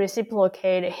him to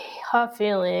reciprocate her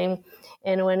feeling.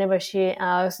 And whenever she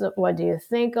asked, "What do you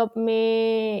think of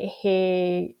me?"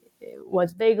 he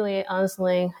was vaguely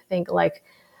answering, I think, like,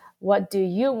 "What do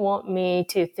you want me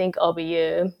to think of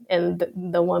you?" And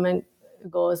the woman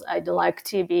goes, "I'd like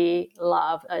to be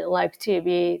loved. I'd like to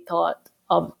be thought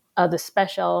of as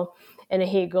special." And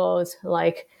he goes,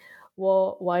 like,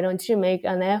 "Well, why don't you make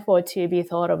an effort to be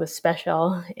thought of as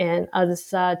special?" And as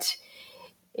such,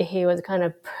 he was kind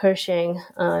of pushing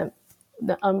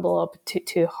the envelope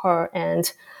to her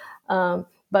end.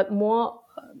 But more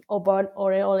about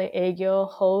Oreole Egyo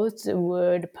hosts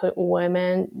would put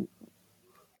women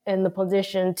in the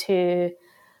position to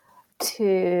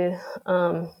to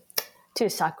to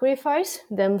sacrifice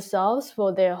themselves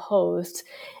for their host.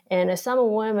 And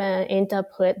some women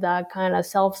interpret that kind of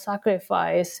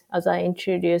self-sacrifice, as I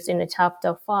introduced in the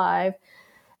chapter 5,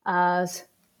 as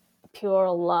pure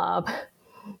love.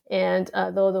 And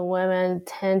though the women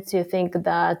tend to think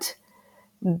that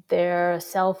their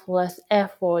selfless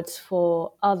efforts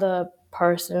for other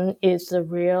person is the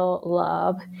real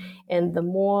love, and the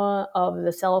more of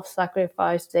the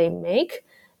self-sacrifice they make,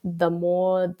 the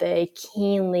more they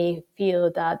keenly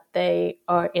feel that they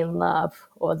are in love,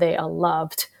 or they are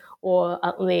loved, or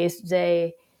at least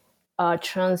they are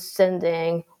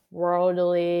transcending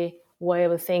worldly way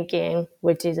of thinking,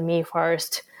 which is me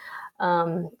first.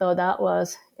 So that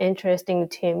was interesting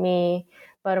to me.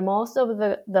 But most of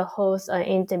the hosts I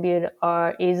interviewed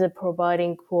are either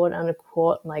providing quote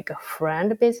unquote like a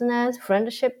friendship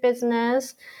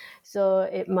business. So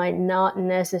it might not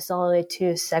necessarily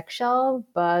too sexual,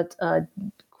 but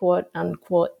quote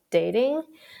unquote dating,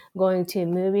 going to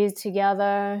movies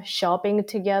together, shopping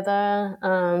together,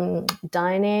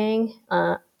 dining,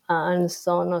 and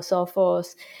so on and so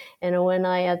forth. And when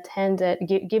I attended,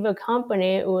 give a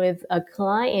company with a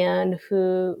client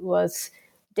who was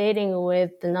dating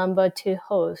with the number 2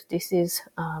 host. This is,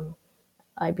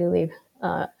 I believe,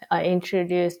 I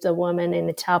introduced the woman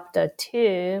in chapter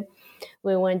 2.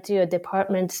 We went to a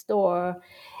department store,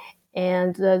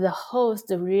 and the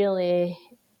host really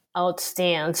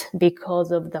outstands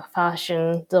because of the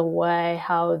fashion, the way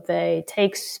how they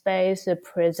take space to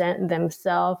present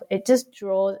themselves. It just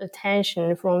draws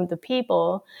attention from the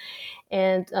people.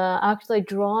 And actually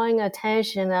drawing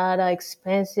attention at an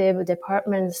expensive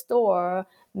department store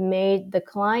made the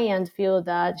client feel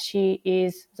that she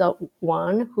is the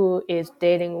one who is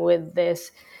dating with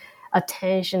this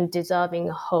attention deserving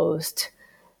host.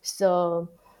 So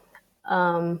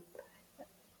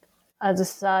as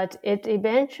such, it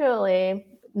eventually,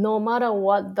 no matter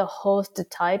what the host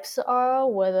types are,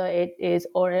 whether it is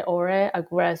ore,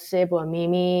 aggressive, or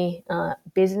mimi,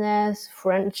 business,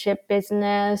 friendship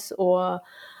business, or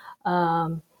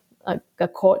a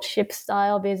courtship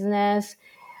style business,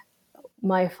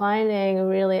 my finding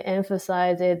really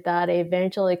emphasizes that it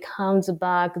eventually comes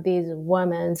back these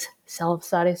women's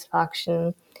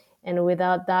self-satisfaction. And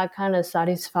without that kind of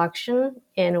satisfaction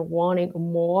and wanting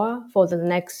more for the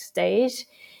next stage,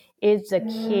 is the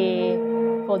key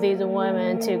for these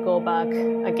women to go back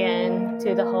again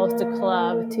to the host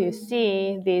club to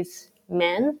see these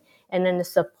men and then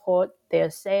support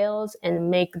their sales and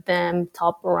make them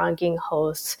top ranking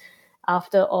hosts.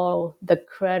 After all, the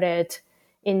credit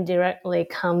indirectly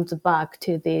comes back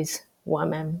to these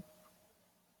women.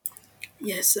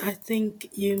 Yes, I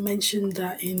think you mentioned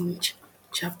that in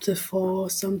chapter 4 or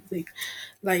something.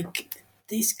 Like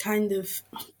this kind of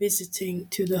visiting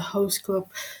to the host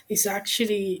club is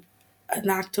actually an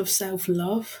act of self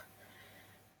love,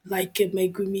 like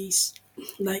Megumi's.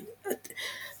 Like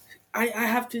I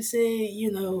have to say,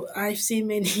 I've seen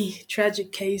many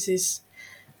tragic cases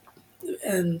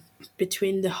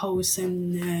between the hosts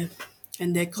and their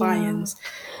Yeah. clients,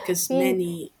 because Being,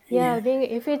 many, yeah, yeah. being,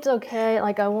 if it's okay,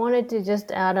 like I wanted to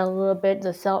just add a little bit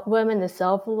the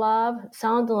self love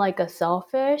sounds like a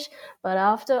selfish, but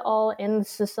after all, in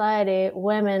society,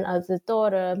 women as a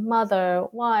daughter, mother,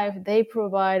 wife, they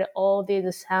provide all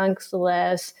these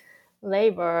thankless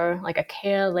labor, like a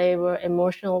care labor,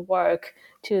 emotional work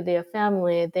to their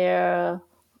family, their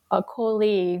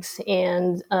colleagues,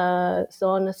 and so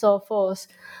on and so forth.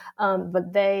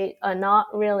 But they are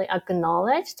not really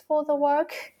acknowledged for the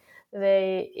work.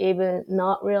 They even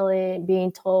not really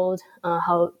being told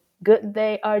how good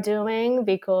they are doing,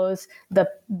 because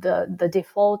the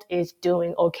default is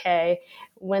doing okay.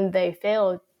 When they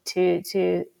fail to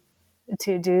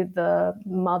do the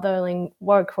mothering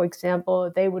work, for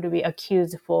example, they would be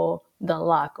accused for the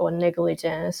lack or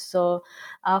negligence. So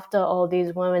after all,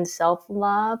 these women's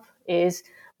self-love is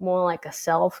more like a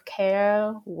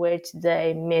self-care, which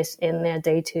they miss in their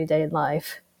day-to-day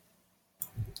life.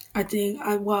 I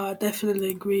definitely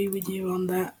agree with you on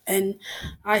that. And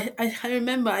I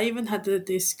remember I even had a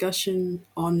discussion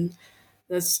on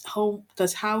does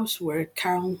housework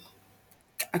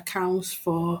accounts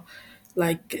for,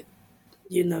 like,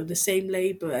 the same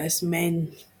labor as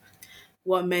men,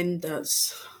 what men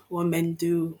does, what men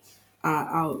do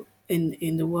out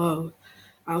in the world,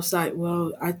 outside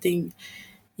world. I think,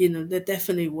 they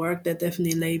definitely work, they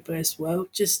definitely labor as well.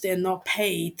 Just they're not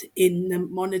paid in a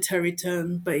monetary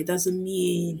term, but it doesn't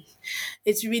mean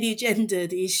it's really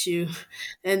gendered issue,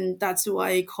 and that's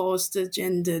why it caused the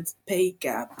gendered pay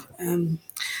gap.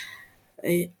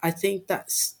 I think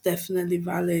that's definitely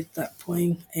valid, that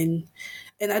point. And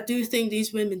And I do think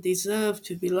these women deserve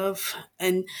to be loved.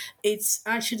 And it's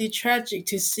actually tragic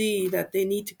to see that they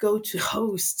need to go to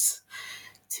hosts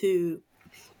to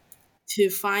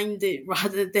find it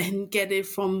rather than get it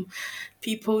from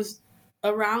people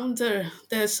around her.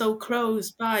 They're so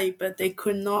close by, but they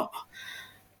could not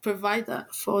provide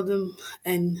that for them.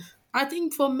 And I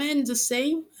think for men the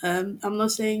same. I'm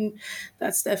not saying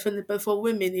that's definitely, but for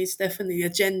women it's definitely a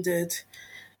gendered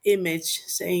image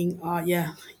saying, "Oh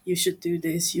yeah, you should do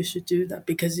this, you should do that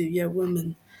because if you're a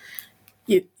woman."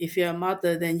 If you're a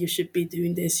mother, then you should be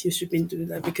doing this, you should be doing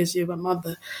that because you're a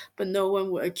mother. But no one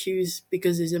will accuse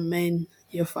because it's a man,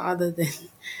 your father, then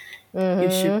you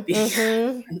should be.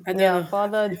 I don't Yeah,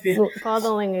 know if you.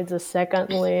 fathering is a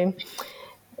secondly,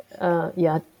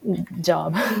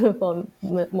 job for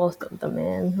most of the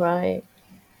men, right?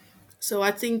 So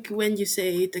I think when you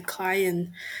say the client,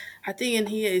 I think in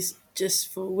here is just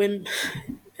for women,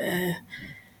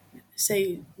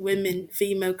 say women,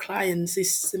 female clients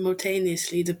is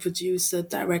simultaneously the producer,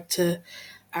 director,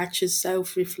 actress,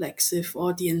 self-reflexive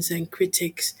audience and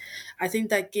critics. I think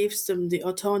that gives them the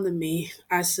autonomy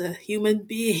as a human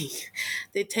being.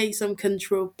 They take some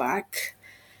control back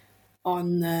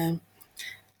on.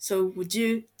 So would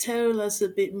you tell us a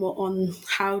bit more on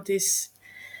how this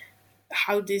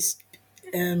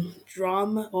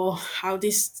drama or how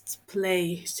this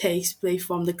play takes place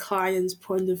from the client's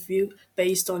point of view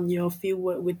based on your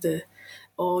fieldwork with the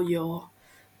or your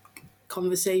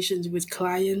conversations with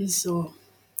clients or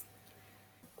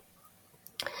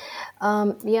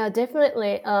Yeah,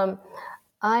 definitely.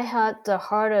 I had a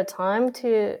harder time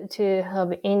to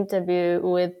have interview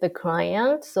with the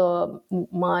client, so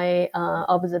my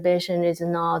observation is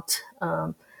not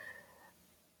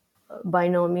by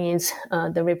no means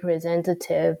the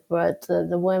representative, but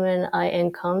the women I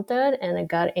encountered and I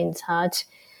got in touch,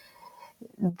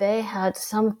 they had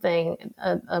something,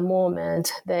 a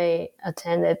moment. They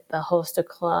attended the host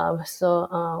club. So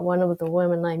one of the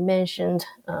women I mentioned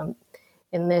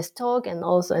in this talk and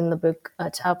also in the book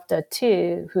chapter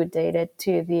 2, who dated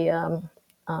to the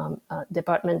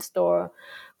department store.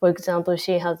 For example,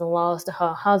 she has lost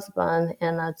her husband,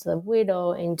 and as a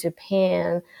widow in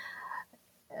Japan,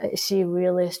 she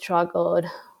really struggled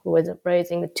with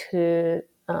raising two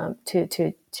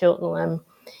children.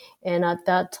 And at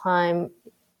that time,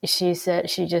 she said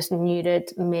she just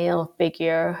needed male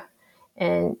figure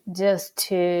and just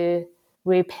to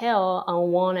repel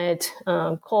unwanted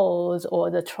calls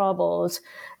or the troubles,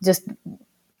 just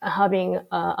having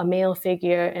a male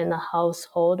figure in the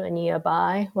household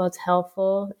nearby was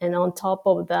helpful. And on top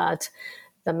of that,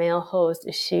 the male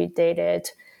host she dated,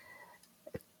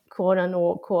 quote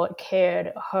unquote,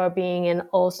 cared her being and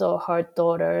also her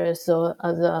daughter. So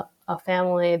as a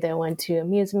family, they went to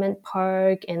amusement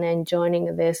park and then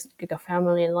joining this like a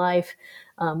family life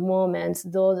moments.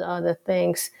 Those are the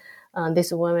things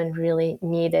this woman really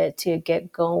needed to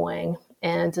get going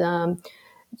and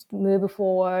move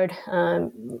forward.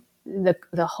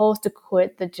 The host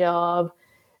quit the job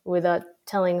without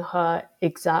telling her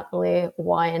exactly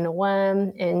why and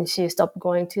when, and she stopped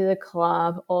going to the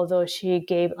club, although she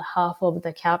gave half of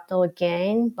the capital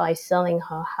gain by selling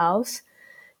her house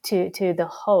to the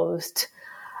host.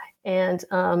 And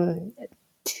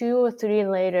 2 or 3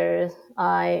 later,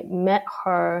 I met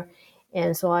her,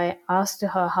 and so I asked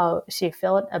her how she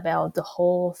felt about the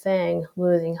whole thing,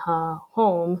 losing her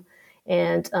home.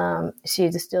 And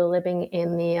she's still living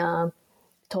in the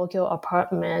Tokyo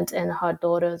apartment, and her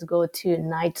daughters go to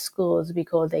night schools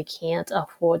because they can't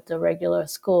afford the regular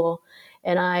school.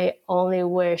 And I only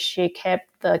wish she kept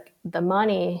the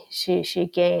money she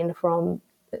gained from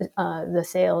the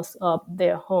sales of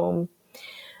their home.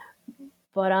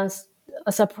 But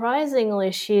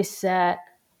surprisingly, she said,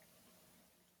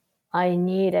 I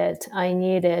needed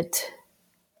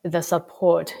the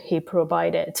support he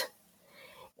provided.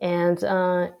 And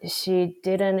she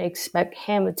didn't expect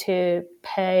him to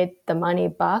pay the money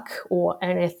back or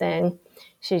anything.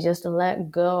 She just let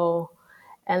go.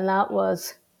 And that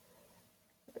was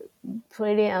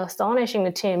pretty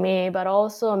astonishing to me, but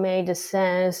also made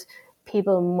sense.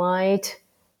 People might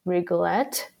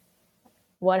regret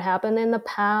what happened in the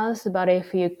past, but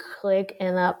if you click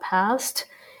in that past,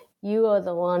 you are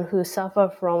the one who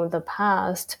suffered from the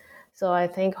past. So I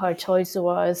think her choice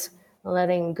was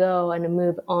letting go and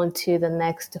move on to the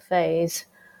next phase.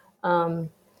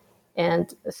 And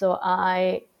so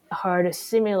I heard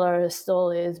similar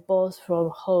stories both from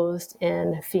host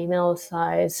and female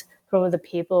sides from the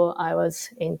people I was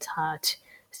in touch.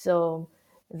 So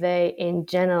they, in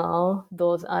general,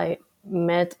 those I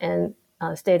met and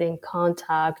stayed in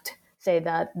contact, say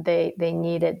that they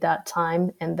needed that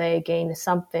time and they gained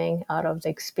something out of the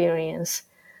experience,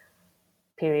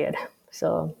 period.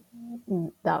 So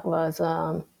that was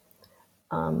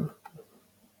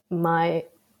my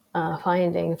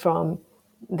finding from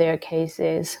their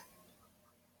cases.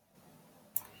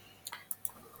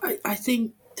 I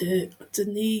think the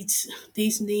needs,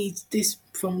 this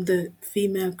from the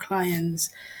female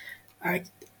clients are,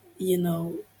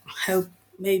 help.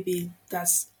 Maybe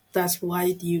that's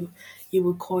why you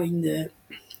were coin the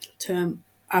term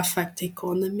affect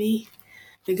economy,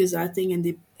 because I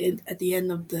think at the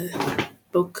end of the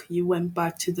book you went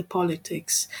back to the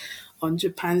politics on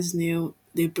Japan's new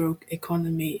liberal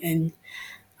economy, and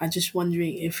I'm just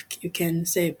wondering if you can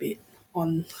say a bit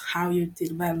on how you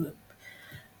develop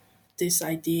this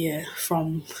idea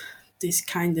from this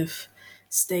kind of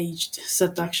staged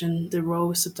seduction, the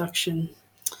role seduction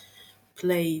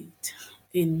played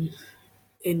in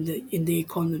the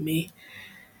economy.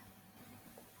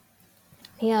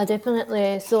 Yeah,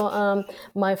 definitely. So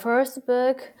my first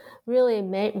book really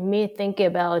made me think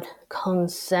about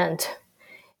consent.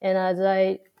 And as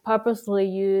I purposely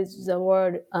use the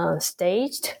word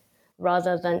staged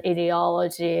rather than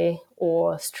ideology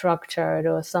or structured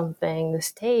or something, the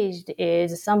staged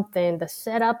is something, the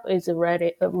setup is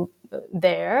already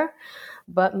there,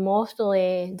 but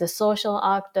mostly the social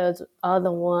actors are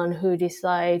the one who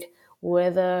decide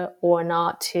whether or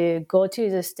not to go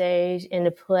to the stage and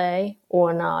play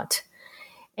or not.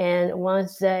 And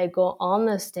once they go on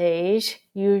the stage,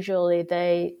 usually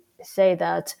they say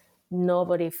that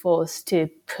nobody forced to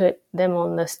put them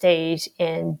on the stage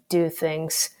and do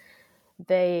things.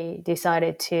 They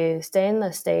decided to stay on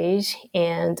the stage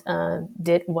and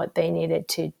did what they needed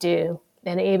to do.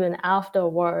 And even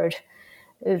afterward,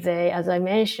 they, as I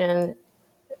mentioned,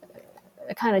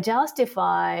 kind of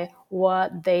justify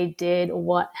what they did,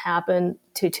 what happened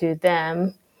to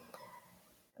them,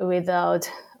 without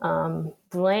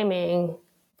blaming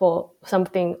for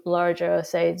something larger,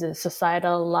 say the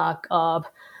societal lack of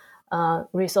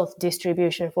resource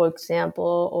distribution, for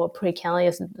example, or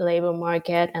precarious labor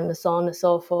market, and so on and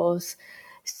so forth.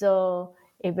 So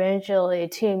eventually,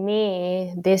 to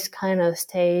me, this kind of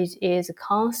stage is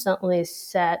constantly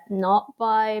set not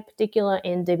by particular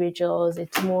individuals.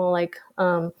 It's more like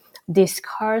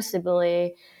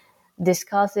discursively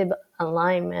discursive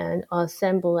alignment or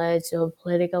assemblage of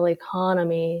political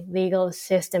economy, legal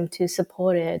system to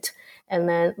support it, and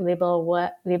then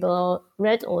liberal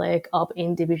rhetoric of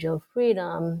individual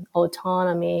freedom,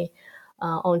 autonomy,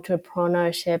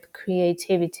 entrepreneurship,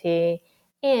 creativity,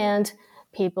 and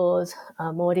people's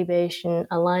motivation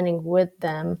aligning with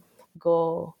them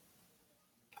go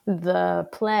the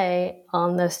play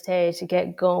on the stage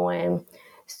get going.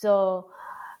 So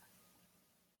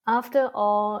after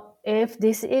all, if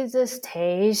this is a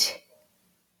stage,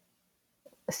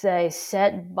 say,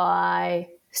 set by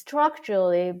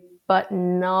structurally, but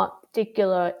not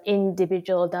particular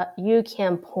individual that you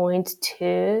can point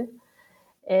to,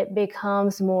 it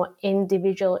becomes more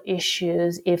individual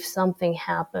issues if something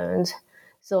happens.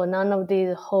 So none of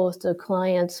these host or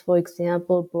clients, for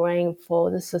example, bring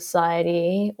for the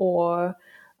society or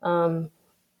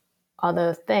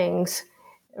other things.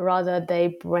 Rather,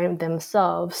 they blame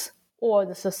themselves, or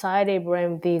the society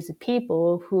blamed these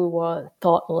people who were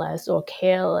thoughtless or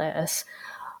careless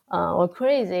or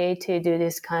crazy to do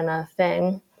this kind of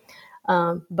thing.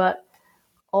 But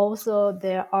also,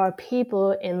 there are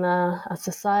people in a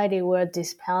society where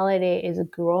disparity is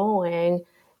growing,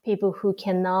 people who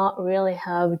cannot really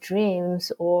have dreams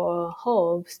or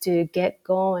hopes to get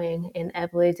going in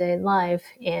everyday life.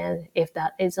 And if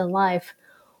that is a life,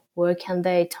 where can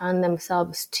they turn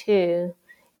themselves to?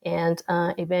 And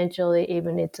eventually,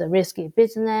 even it's a risky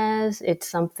business, it's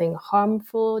something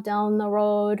harmful down the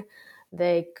road,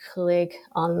 they click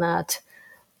on that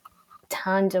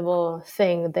tangible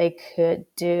thing they could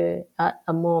do at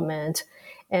a moment.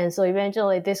 And so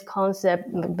eventually this concept,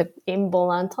 the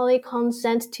involuntary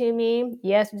consent to me,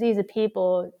 yes, these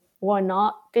people were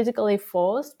not physically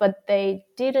forced, but they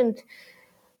didn't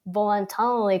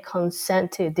voluntarily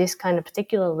consent to this kind of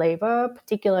particular labor,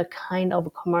 particular kind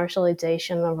of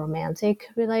commercialization of romantic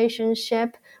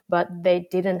relationship, but they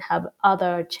didn't have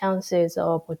other chances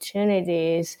or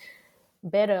opportunities,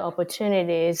 better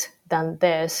opportunities than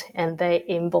this, and they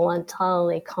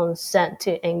involuntarily consent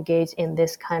to engage in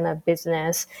this kind of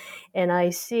business. And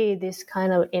I see this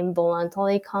kind of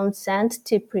involuntary consent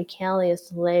to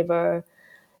precarious labor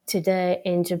today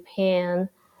in Japan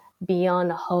beyond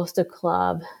the host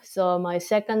club. So my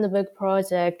second book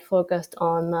project focused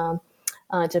on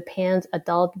Japan's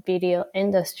adult video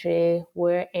industry,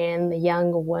 wherein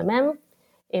young women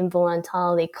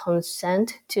involuntarily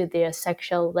consent to their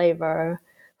sexual labor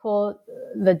for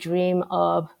the dream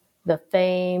of the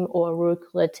fame or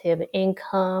lucrative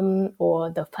income or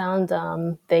the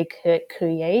fandom they could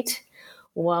create,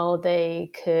 while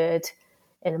they could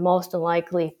and most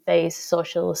likely face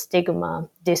social stigma,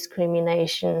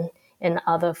 discrimination, and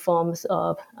other forms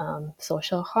of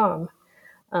social harm.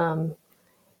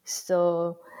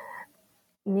 So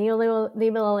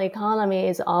neoliberal economy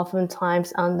is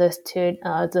oftentimes understood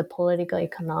as a political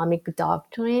economic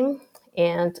doctrine,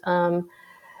 and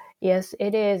yes,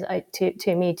 it is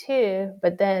to me too.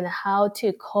 But then, how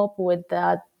to cope with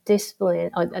that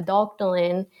discipline or a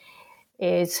doctrine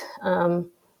is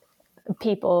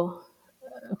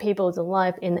people's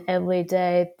life in every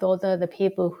day. Those are the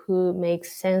people who make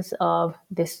sense of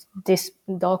this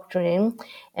doctrine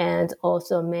and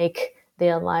also make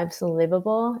their lives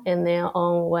livable in their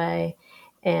own way.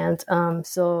 And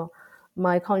so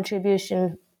my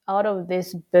contribution out of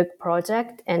this book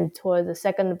project and towards the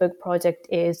second book project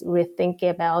is rethinking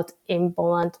about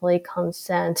involuntary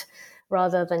consent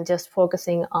rather than just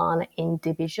focusing on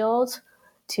individuals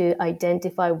to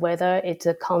identify whether it's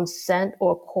a consent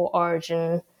or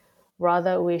coercion.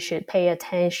 Rather, we should pay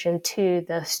attention to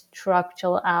the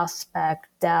structural aspect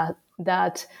that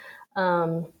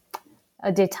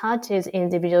detaches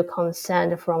individual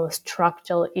consent from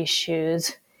structural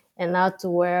issues. And that's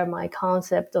where my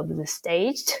concept of the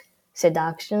staged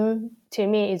seduction to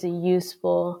me is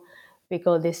useful,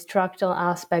 because the structural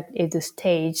aspect is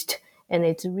staged and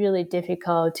it's really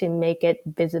difficult to make it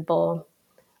visible.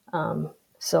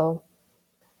 So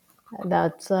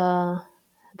that's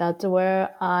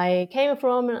where I came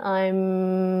from, and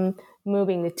I'm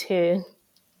moving to.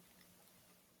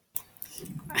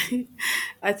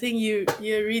 I think you're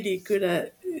really good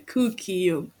at cookie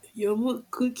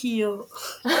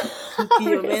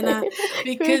Yomena,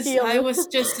 because I was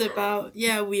just about,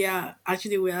 we are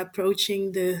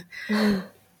approaching the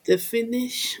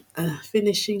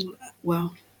finishing,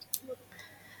 well,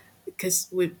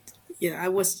 because I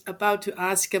was about to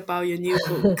ask about your new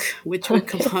book, which will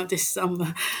come out this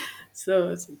summer.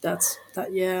 So that's that,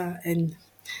 and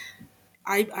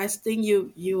I think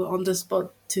you were on the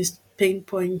spot to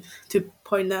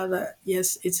point out that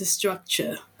yes, it's a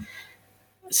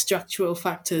structural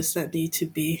factors that need to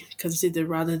be considered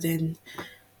rather than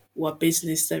what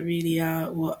business that really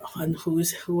are, what and who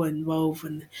are involved,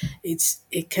 and it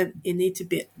need to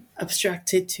be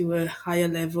abstracted to a higher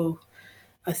level,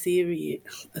 a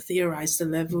theorized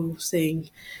level, saying,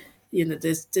 it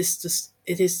is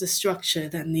the structure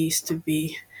that needs to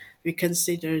be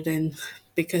reconsidered, and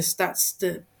because that's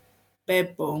the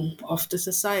backbone of the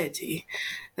society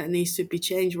that needs to be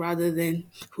changed rather than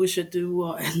who should do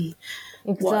what and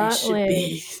what it should Exactly.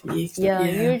 be. Yeah,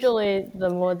 usually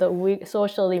the weak,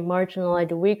 socially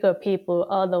marginalized, weaker people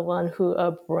are the ones who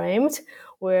are blamed,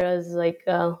 whereas like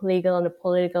legal and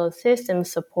political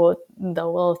systems support the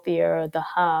wealthier, the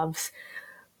haves,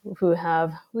 who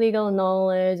have legal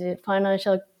knowledge,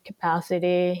 financial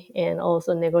capacity, and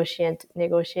also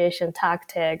negotiation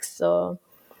tactics. So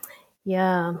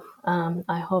yeah,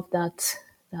 I hope that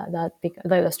like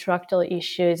the structural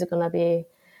issue is gonna be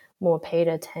more paid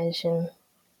attention.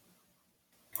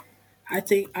 I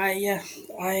think I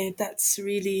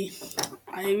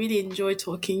really enjoy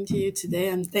talking to you today,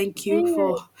 and thank you Hey,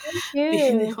 for thank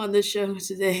being you. on the show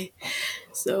today.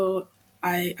 So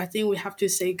I think we have to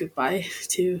say goodbye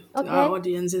to our Okay.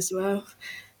 audience as well.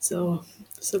 So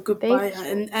goodbye, Thank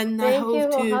you. and I Thank you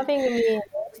hope for to, having me and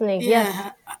listening. Yes.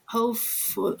 yeah,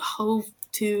 hope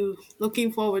to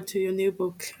looking forward to your new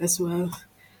book as well.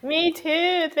 Me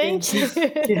too. Thank Thank you.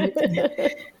 you.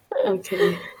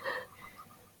 Okay.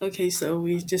 Okay, so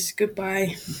we just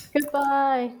goodbye.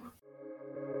 Goodbye.